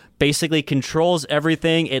it basically controls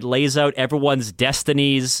everything. It lays out everyone's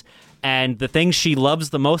destinies. And the thing she loves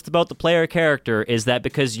the most about the player character is that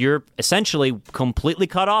because you're essentially completely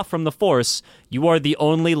cut off from the Force, you are the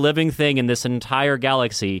only living thing in this entire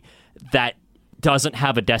galaxy that doesn't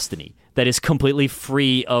have a destiny, that is completely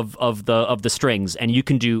free of the strings, and you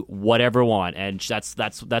can do whatever you want. And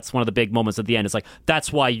that's one of the big moments at the end. It's like,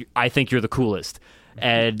 that's why I think you're the coolest.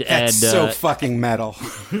 That's so fucking metal.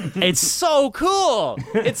 It's so cool.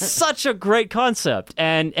 It's such a great concept,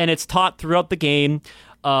 and it's taught throughout the game.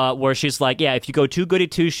 Where she's like, if you go too goody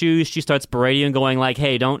two shoes, she starts berating and going like,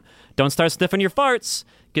 hey, don't start sniffing your farts,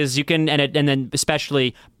 because you can, and then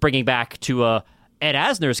especially bringing back to Ed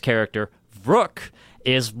Asner's character, Vrook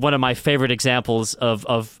is one of my favorite examples of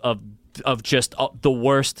just the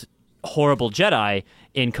worst horrible Jedi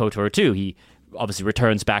in KOTOR 2. He obviously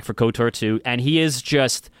returns back for KOTOR 2, and he is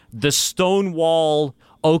just the Stonewall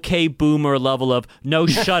okay boomer level of, no,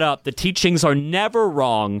 shut up, the teachings are never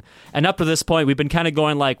wrong. And up to this point, we've been kind of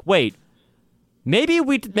going like, wait, maybe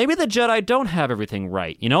the Jedi don't have everything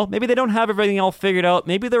right, Maybe they don't have everything all figured out.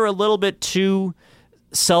 Maybe they're a little bit too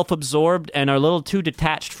self-absorbed and are a little too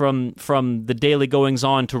detached from the daily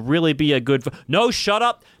goings-on to really be a good... No, shut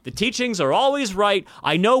up! The teachings are always right.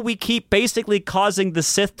 I know we keep basically causing the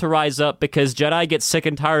Sith to rise up because Jedi get sick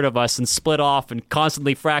and tired of us and split off and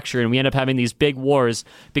constantly fracture, and we end up having these big wars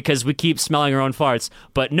because we keep smelling our own farts.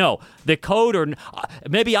 But no, the code, or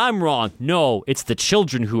maybe I'm wrong. No, it's the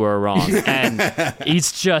children who are wrong. And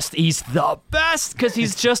he's the best because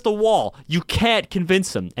he's just a wall. You can't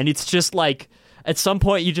convince him. And it's just like... At some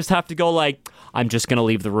point, you just have to go like, I'm just going to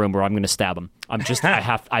leave the room or I'm going to stab him.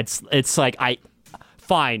 It's like,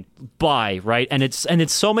 fine, bye, right? And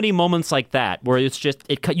it's so many moments like that where it's just,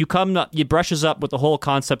 it brushes up with the whole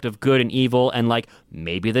concept of good and evil, and like,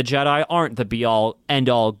 maybe the Jedi aren't the be-all,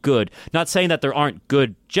 end-all good. Not saying that there aren't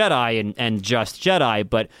good Jedi and just Jedi,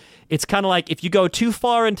 but it's kind of like, if you go too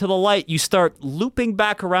far into the light, you start looping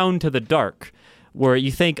back around to the dark. Where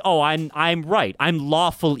you think, oh, I'm right, I'm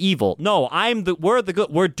lawful evil. No, we're the good.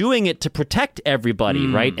 We're doing it to protect everybody,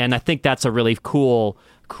 right? And I think that's a really cool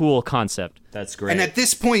concept. That's great. And at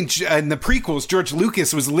this point in the prequels, George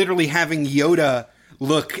Lucas was literally having Yoda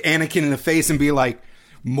look Anakin in the face and be like,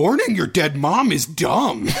 "Mourning your dead mom is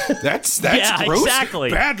dumb. That's yeah, gross. Exactly.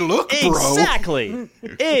 Bad look, bro. Exactly.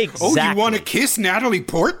 Oh, you want to kiss Natalie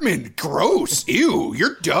Portman? Gross. Ew,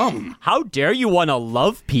 you're dumb. How dare you want to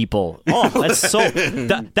love people? Oh, that's so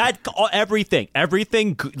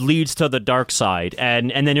everything leads to the dark side,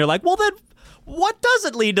 and then you're like, well, then what does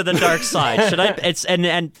it lead to the dark side? Should I? It's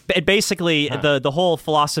and basically the whole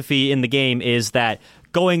philosophy in the game is that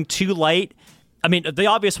going too light. I mean, the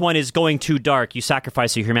obvious one is going too dark. You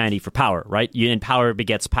sacrifice your humanity for power, right? And power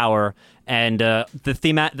begets power, And the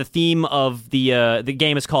theme of the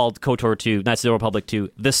game is called KOTOR 2, Knights of the Republic 2,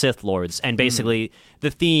 The Sith Lords. And basically,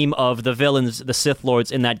 the theme of the villains, the Sith Lords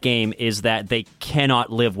in that game, is that they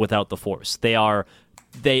cannot live without the Force.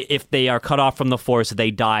 If they are cut off from the Force,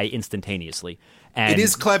 they die instantaneously. And, it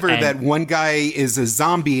is clever that one guy is a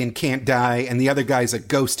zombie and can't die, and the other guy's a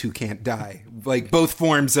ghost who can't die. Like, both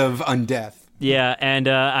forms of undeath. Yeah, and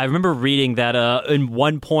I remember reading that in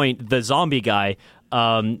one point, the zombie guy,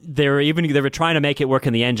 they were trying to make it work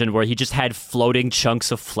in the engine where he just had floating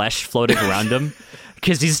chunks of flesh floating around him.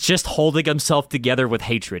 Because he's just holding himself together with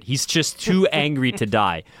hatred. He's just too angry to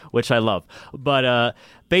die, which I love. But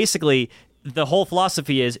basically, the whole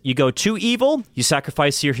philosophy is you go too evil, you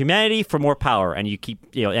sacrifice your humanity for more power, and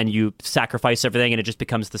you sacrifice everything, and it just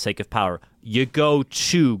becomes the sake of power. You go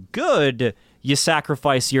too good, you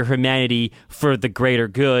sacrifice your humanity for the greater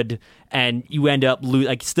good, and you end up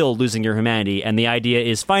still losing your humanity. And the idea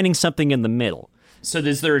is finding something in the middle. So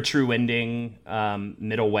is there a true ending,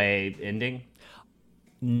 middle way ending?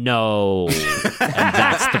 No, and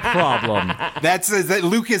that's the problem. That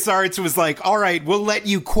LucasArts was like, all right, we'll let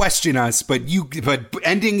you question us, but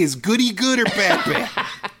ending is goody good or bad bad.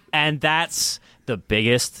 And that's the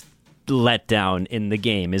biggest letdown in the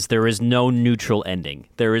game, is there is no neutral ending.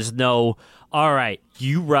 There is no, all right,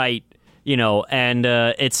 you right, and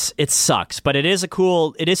it sucks. But it is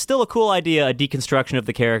still a cool idea, a deconstruction of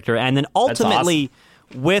the character, and then ultimately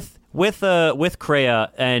with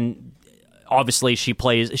Kreia, and obviously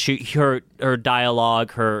her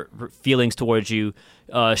dialogue, her feelings towards you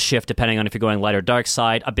shift depending on if you're going light or dark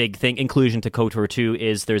side. A big thing, inclusion to KOTOR 2,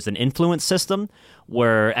 is there's an influence system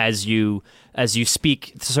where as you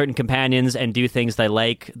speak to certain companions and do things they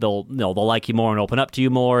like, they'll like you more and open up to you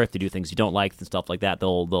more. If they do things you don't like and stuff like that,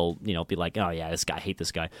 they'll be like, oh yeah, this guy, I hate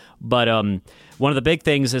this guy. But one of the big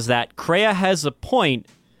things is that Kreia has a point,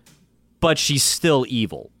 but she's still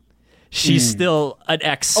evil. She's still an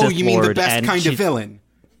ex-Sith Lord. Oh, you mean the best kind of villain?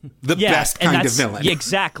 The best kind of villain. Yeah,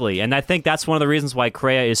 exactly. And I think that's one of the reasons why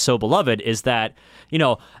Kreia is so beloved, is that,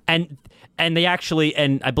 and they actually,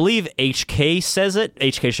 and I believe HK says it.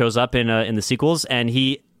 HK shows up in the sequels, and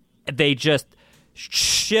they just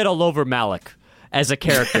shit all over Malak as a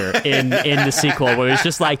character in the sequel, where it's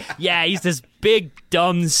just like, yeah, he's this big,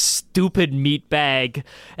 dumb, stupid meatbag,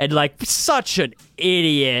 and like such an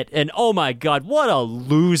idiot, and oh my god, what a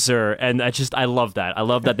loser. And I love that. I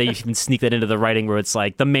love that they even sneak that into the writing, where it's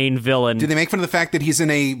like the main villain. Do they make fun of the fact that he's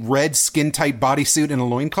in a red skin-tight bodysuit and a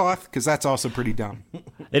loincloth? Because that's also pretty dumb.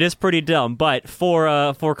 It is pretty dumb, but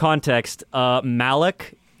for context, Darth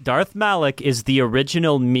Malak is the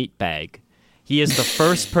original meatbag. He is the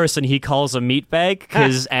first person he calls a meatbag,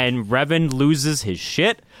 and Revan loses his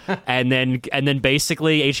shit, and then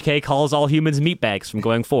basically HK calls all humans meatbags from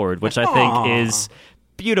going forward, which I think is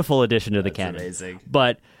beautiful addition to the canon. Amazing.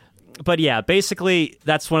 But yeah, basically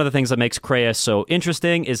that's one of the things that makes Kreia so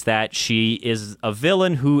interesting, is that she is a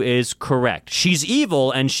villain who is correct. She's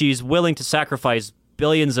evil and she's willing to sacrifice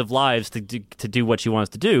billions of lives to do what she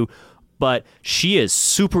wants to do, but she is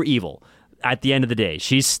super evil. At the end of the day,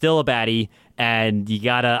 she's still a baddie, and you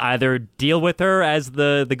gotta either deal with her as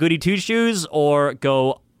the goody two-shoes, or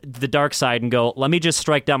go the dark side and go, let me just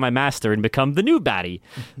strike down my master and become the new baddie.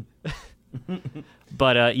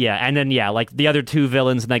 But like the other two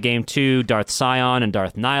villains in that game too, Darth Sion and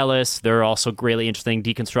Darth Nihilus, they're also greatly interesting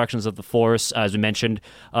deconstructions of the Force. As we mentioned,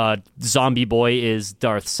 Zombie Boy is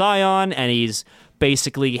Darth Sion, and he's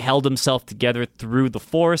basically held himself together through the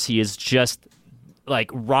Force. He is just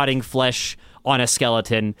like rotting flesh on a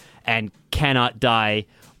skeleton and cannot die,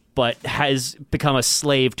 but has become a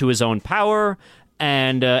slave to his own power.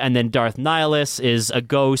 And then Darth Nihilus is a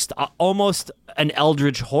ghost, almost an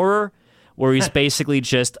eldritch horror, where he's basically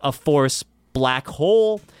just a Force black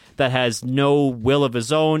hole that has no will of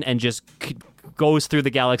his own and just goes through the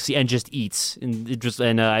galaxy and just eats.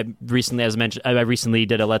 I recently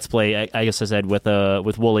did a Let's Play, I guess I said, with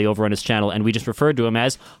Wooly over on his channel, and we just referred to him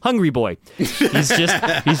as Hungry Boy. He's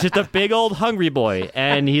just a big old hungry boy,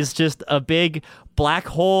 and he's just a big black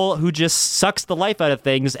hole who just sucks the life out of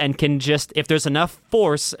things, and can just, if there's enough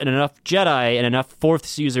Force and enough Jedi and enough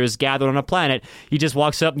Force users gathered on a planet, he just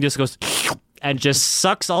walks up and just goes and just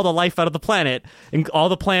sucks all the life out of the planet and all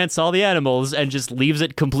the plants, all the animals, and just leaves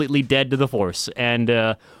it completely dead to the Force. And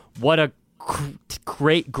what a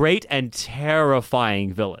great and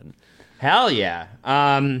terrifying villain. Hell yeah.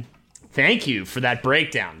 Thank you for that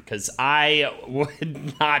breakdown, because I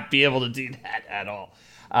would not be able to do that at all.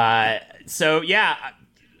 So yeah,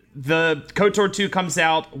 the KOTOR 2 comes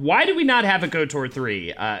out. Why do we not have a KOTOR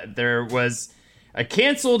 3? There was a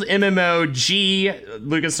canceled MMOG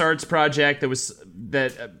LucasArts project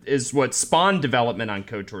that is what spawned development on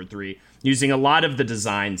KOTOR 3, using a lot of the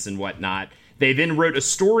designs and whatnot. They then wrote a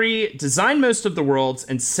story, designed most of the worlds,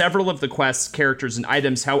 and several of the quests, characters, and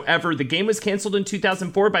items. However, the game was canceled in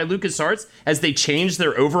 2004 by LucasArts as they changed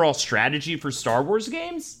their overall strategy for Star Wars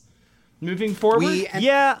games moving forward.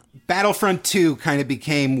 Battlefront 2 kind of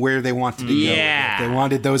became where they wanted to go. Yeah. They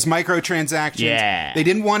wanted those microtransactions. Yeah. They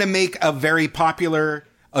didn't want to make a very popular,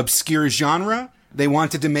 obscure genre. They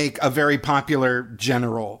wanted to make a very popular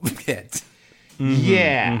general hit.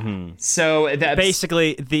 Yeah. Mm-hmm. So that's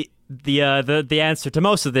basically the answer to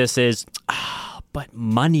most of this is, but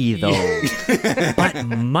money though. But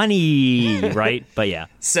money, right? But yeah.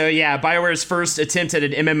 So yeah, BioWare's first attempt at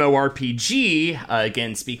an MMORPG,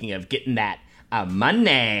 again, speaking of getting that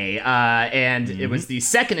money, and it was the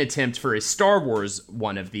second attempt for a Star Wars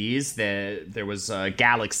one of these. There was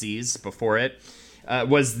Galaxies before it.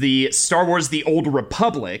 Was the Star Wars The Old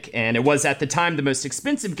Republic, and it was at the time the most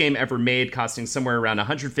expensive game ever made, costing somewhere around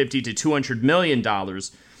 $150 to $200 million.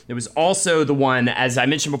 It was also the one, as I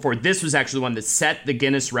mentioned before, this was actually the one that set the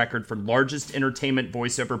Guinness record for largest entertainment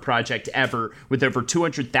voiceover project ever, with over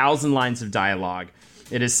 200,000 lines of dialogue.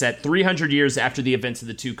 It is set 300 years after the events of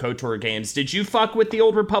the two KOTOR games. Did you fuck with The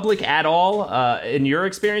Old Republic at all in your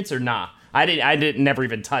experience, or nah? I didn't never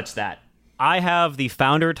even touch that. I have the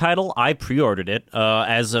founder title. I pre-ordered it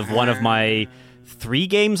as of one of my 3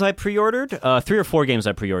 games I pre-ordered. 3 or 4 games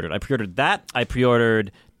I pre-ordered. I pre-ordered that. I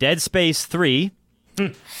pre-ordered Dead Space 3.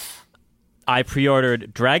 I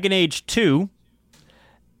pre-ordered Dragon Age 2.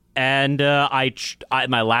 And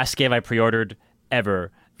my last game I pre-ordered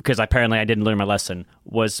ever, because apparently I didn't learn my lesson,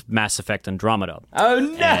 was Mass Effect Andromeda. Oh,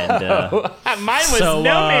 no! And, mine was No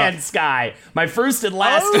Man's Sky. My first and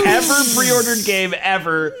last ever pre-ordered game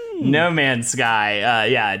ever, No Man's Sky.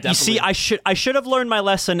 Yeah, definitely. You see, I should have learned my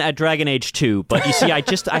lesson at Dragon Age 2, but you see,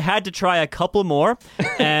 I had to try a couple more,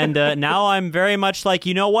 and now I'm very much like,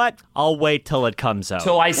 you know what? I'll wait till it comes out.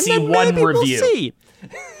 Till I see one review. We'll see.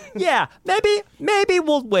 Yeah, maybe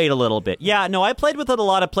we'll wait a little bit. Yeah, no, I played with it a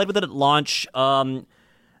lot. I played with it at launch.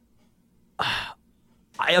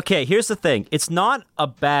 Okay, here's the thing. It's not a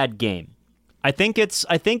bad game. I think it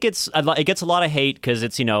gets a lot of hate because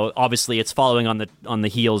it's, obviously it's following on the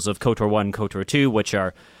heels of KOTOR 1, KOTOR 2, which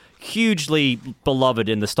are hugely beloved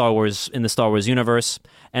in the Star Wars universe.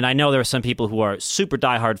 And I know there are some people who are super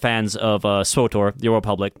diehard fans of SWTOR, the Old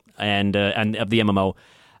Republic, and of the MMO.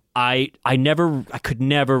 I could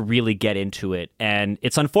never really get into it, and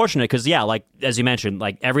it's unfortunate because, yeah, like as you mentioned,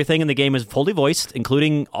 like everything in the game is fully voiced,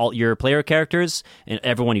 including all your player characters and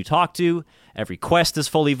everyone you talk to. Every quest is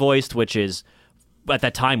fully voiced, which is at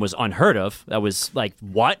that time was unheard of. That was like,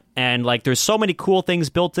 what? And like, there's so many cool things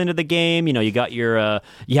built into the game. You got your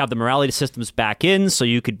you have the morality systems back in, so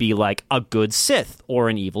you could be like a good Sith or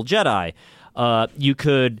an evil Jedi.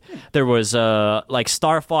 There was like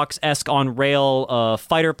Star Fox-esque on rail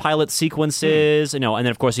fighter pilot sequences, and then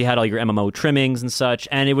of course you had all your MMO trimmings and such,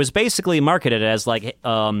 and it was basically marketed as like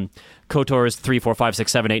KOTOR's 3, 4, 5,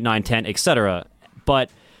 6, 7, 8, 9, 10, etc. But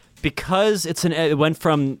because it went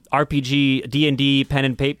from RPG, D&D, pen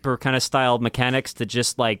and paper kind of style mechanics to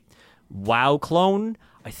just like WoW clone,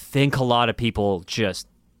 I think a lot of people just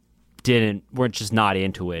weren't just not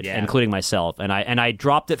into it, including myself. And I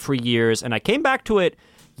dropped it for years, and I came back to it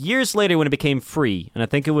years later when it became free. And I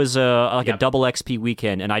think it was a double XP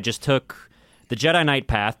weekend, and I just took the Jedi Knight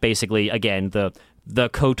path, basically, again, the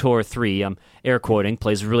KOTOR 3, I'm air quoting,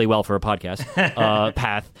 plays really well for a podcast,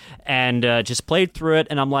 path, and just played through it,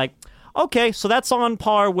 and I'm like, okay, so that's on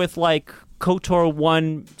par with like KOTOR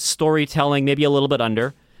 1 storytelling, maybe a little bit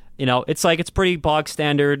under. It's pretty bog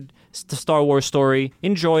standard Star Wars story.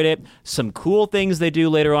 Enjoyed it. Some cool things they do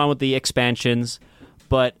later on with the expansions,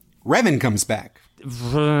 but Revan comes back.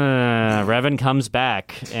 Revan comes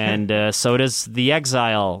back, and so does the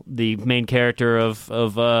Exile, the main character of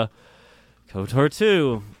KOTOR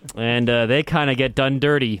 2, and they kind of get done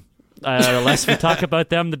dirty. The less we talk about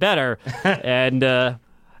them, the better. And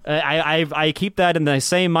I keep that in the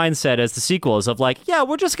same mindset as the sequels of like, yeah,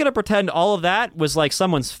 we're just going to pretend all of that was like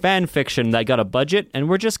someone's fan fiction that got a budget, and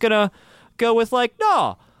we're just going to go with like,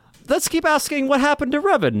 no, let's keep asking what happened to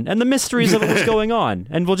Revan and the mysteries of what's going on,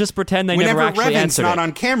 and we'll just pretend they never actually answered it. Whenever Revan's not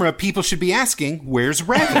on camera, people should be asking, where's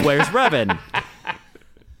Revan? Where's Revan?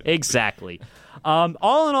 Exactly.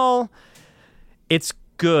 All in all, it's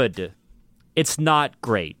good. It's not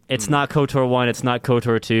great. It's not KOTOR 1, it's not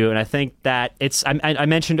KOTOR 2, and I think that I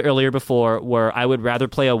mentioned earlier before where I would rather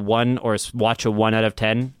play a 1 or watch a 1 out of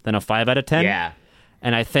 10 than a 5 out of 10. Yeah.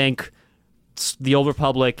 And I think The Old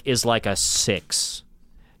Republic is like a 6.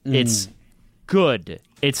 It's good.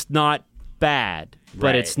 It's not bad, but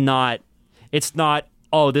Right. it's not,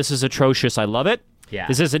 oh, this is atrocious, I love it. Yeah.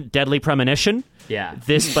 This isn't Deadly Premonition. Yeah.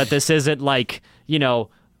 But this isn't like,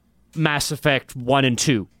 Mass Effect 1 and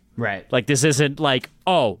 2. Right. Like, this isn't like,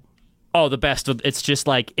 the best of, it's just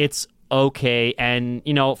like, it's okay. And,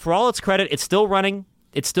 for all its credit, it's still running.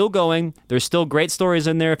 It's still going. There's still great stories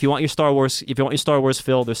in there. If you want your Star Wars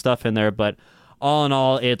fill, there's stuff in there. But all in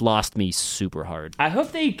all, it lost me super hard. I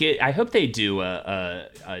hope they do a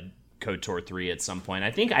KOTOR 3 at some point.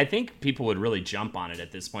 I think people would really jump on it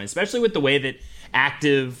at this point, especially with the way that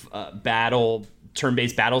active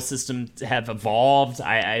turn-based battle systems have evolved.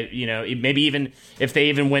 Maybe even if they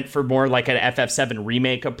even went for more like an FF7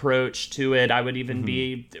 remake approach to it, I would even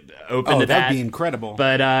be open to that. That'd be incredible.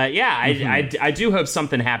 But I do hope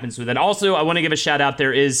something happens with it. Also, I want to give a shout out.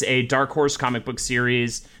 There is a Dark Horse comic book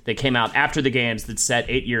series that came out after the games that's set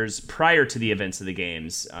 8 years prior to the events of the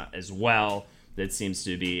games as well. That seems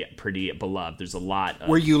to be pretty beloved. There's a lot of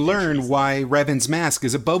where you learn why Revan's mask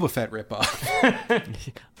is a Boba Fett ripoff.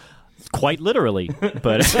 Quite literally,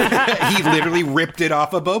 but He literally ripped it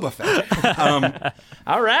off of Boba Fett.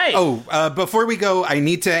 All right. Before we go, I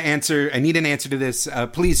need an answer to this.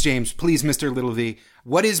 Please, James, please, Mr. Little V.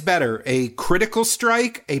 What is better, a critical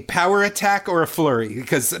strike, a power attack, or a flurry?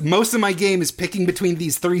 Because most of my game is picking between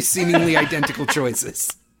these three seemingly identical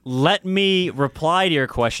choices. let me reply to your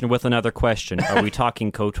question with another question. Are we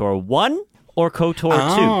talking KOTOR 1 or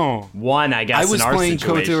KOTOR 2? 1, I guess. I was in our playing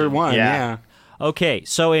situation. KOTOR 1, yeah. Okay,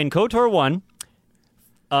 so in KOTOR 1,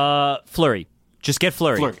 flurry. Just get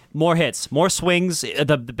flurry. More hits, more swings.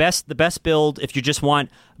 The best build, if you just want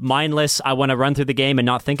mindless, I want to run through the game and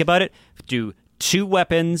not think about it, do 2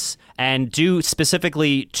 weapons and do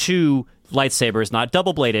specifically 2 lightsabers, not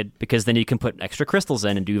double-bladed, because then you can put extra crystals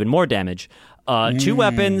in and do even more damage. 2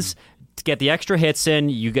 weapons to get the extra hits in.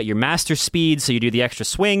 You get your master speed, so you do the extra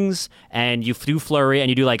swings, and you do flurry, and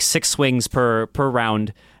you do like 6 swings per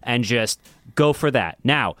round, and just go for that.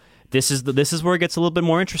 Now, this is where it gets a little bit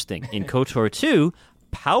more interesting. In KOTOR 2,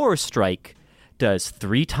 Power Strike does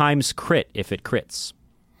 3 times crit if it crits.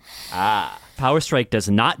 Power Strike does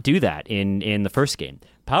not do that in the first game.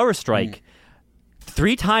 Power Strike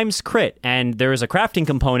 3 times crit, and there is a crafting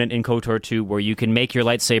component in KOTOR 2 where you can make your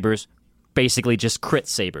lightsabers basically just crit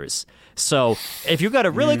sabers. So if you've got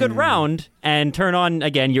a really good round and turn on,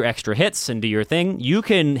 again, your extra hits and do your thing, you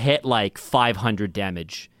can hit like 500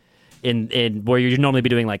 damage in where you'd normally be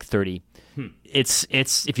doing like 30. It's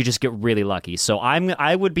if you just get really lucky. So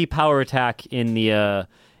I would be power attack in the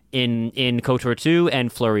in KOTOR 2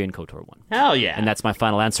 and flurry in KOTOR 1. Hell yeah. And that's my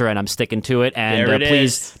final answer, and I'm sticking to it. And There it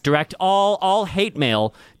please is. direct all hate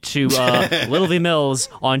mail to Little V Mills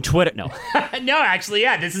on Twitter. No. No, actually,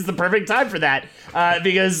 yeah, this is the perfect time for that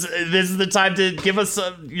because this is the time to give us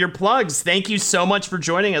your plugs. Thank you so much for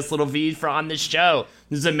joining us, Little V, on this show.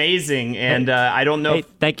 This is amazing, and I don't know. Hey,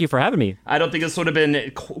 thank you for having me. I don't think this would have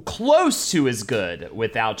been close to as good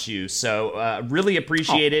without you. So really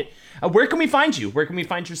appreciate it. Where can we find you? Where can we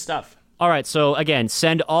find your stuff? All right, so again,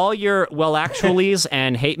 send all your actuallys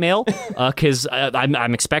and hate mail because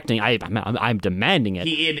I'm expecting, I'm demanding it.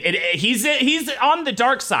 He's on the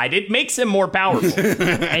dark side. It makes him more powerful.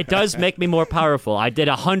 It does make me more powerful. I did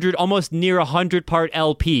almost near 100 part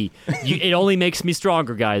LP. It only makes me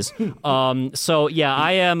stronger, guys. So yeah,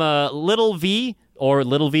 I am Little V or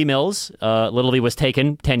Little V Mills. Little V was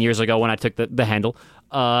taken 10 years ago when I took the handle.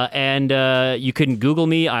 And you can Google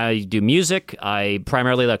me. I do music. I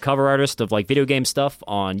primarily the cover artist of like video game stuff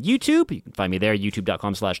on YouTube. You can find me there,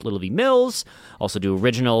 youtube.com/LittleVMills. Also do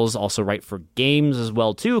originals. Also write for games as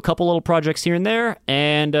well too. A couple little projects here and there.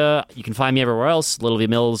 And you can find me everywhere else. Little V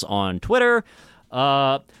Mills on Twitter.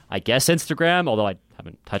 I guess Instagram, although I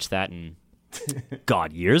haven't touched that in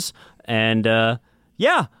years. And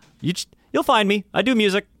yeah, you'll find me. I do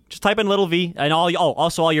music. Just type in Little V and all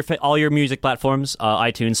your music platforms,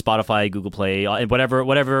 iTunes, Spotify, Google Play, and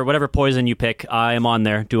whatever poison you pick, I am on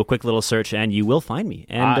there. Do a quick little search and you will find me.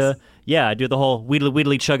 And awesome. yeah, I do the whole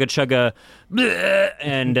wheedly chugga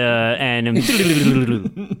and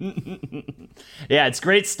Yeah, it's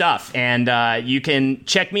great stuff. And you can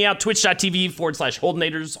check me out,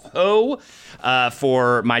 twitch.tv/HoldenatorsHo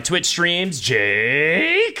for my Twitch streams.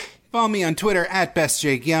 Jake? Follow me on Twitter at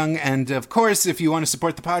BestJakeYoung. And of course, if you want to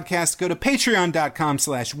support the podcast, go to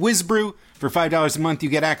patreon.com/WizBrew. For $5 a month, you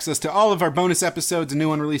get access to all of our bonus episodes, a new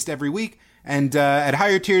one released every week. And at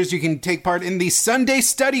higher tiers, you can take part in the Sunday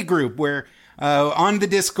Study Group, where on the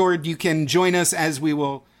Discord, you can join us as we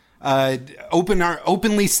will you'll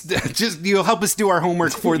help us do our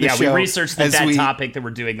homework for the show. Yeah, we researched that topic that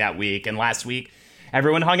we're doing that week and last week.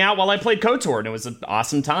 everyone hung out while I played KOTOR, and it was an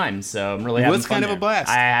awesome time. So I'm really having fun. It was kind of a blast.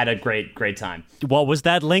 I had a great time. What was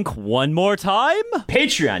that link one more time?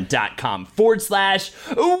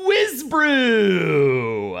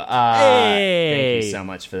 Patreon.com/WizBrew. Thank you so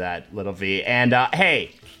much for that, Little V. And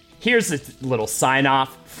hey, here's a little sign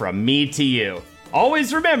off from me to you.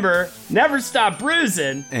 Always remember, never stop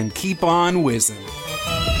bruising. And keep on whizzing.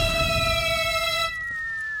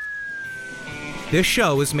 This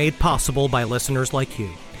show is made possible by listeners like you.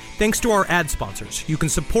 Thanks to our ad sponsors, you can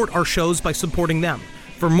support our shows by supporting them.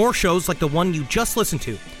 For more shows like the one you just listened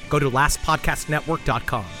to, go to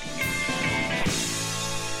lastpodcastnetwork.com.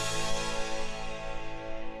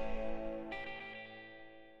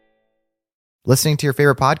 Listening to your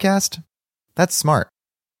favorite podcast? That's smart.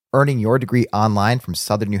 Earning your degree online from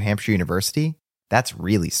Southern New Hampshire University? That's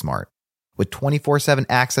really smart. With 24/7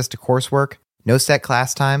 access to coursework, no set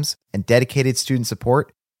class times, and dedicated student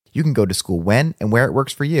support, you can go to school when and where it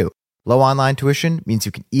works for you. Low online tuition means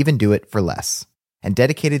you can even do it for less. And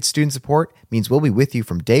dedicated student support means we'll be with you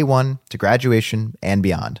from day one to graduation and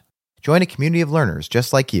beyond. Join a community of learners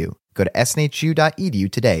just like you. Go to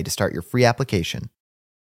snhu.edu today to start your free application.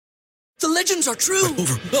 The legends are true.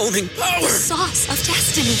 Overwhelming power! Sauce of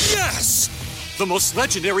destiny. Yes! The most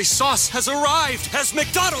legendary sauce has arrived as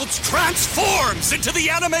McDonald's transforms into the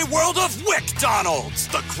anime world of WickDonald's.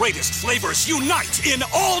 The greatest flavors unite in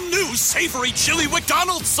all new savory chili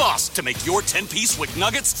McDonald's sauce to make your 10-piece Wick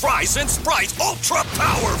Nuggets, fries, and Sprite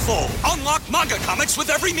ultra-powerful. Unlock manga comics with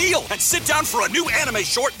every meal and sit down for a new anime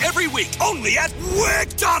short every week only at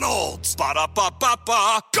WickDonald's.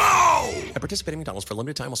 Ba-da-ba-ba-ba, go! At participating McDonald's for a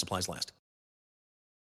limited time while supplies last.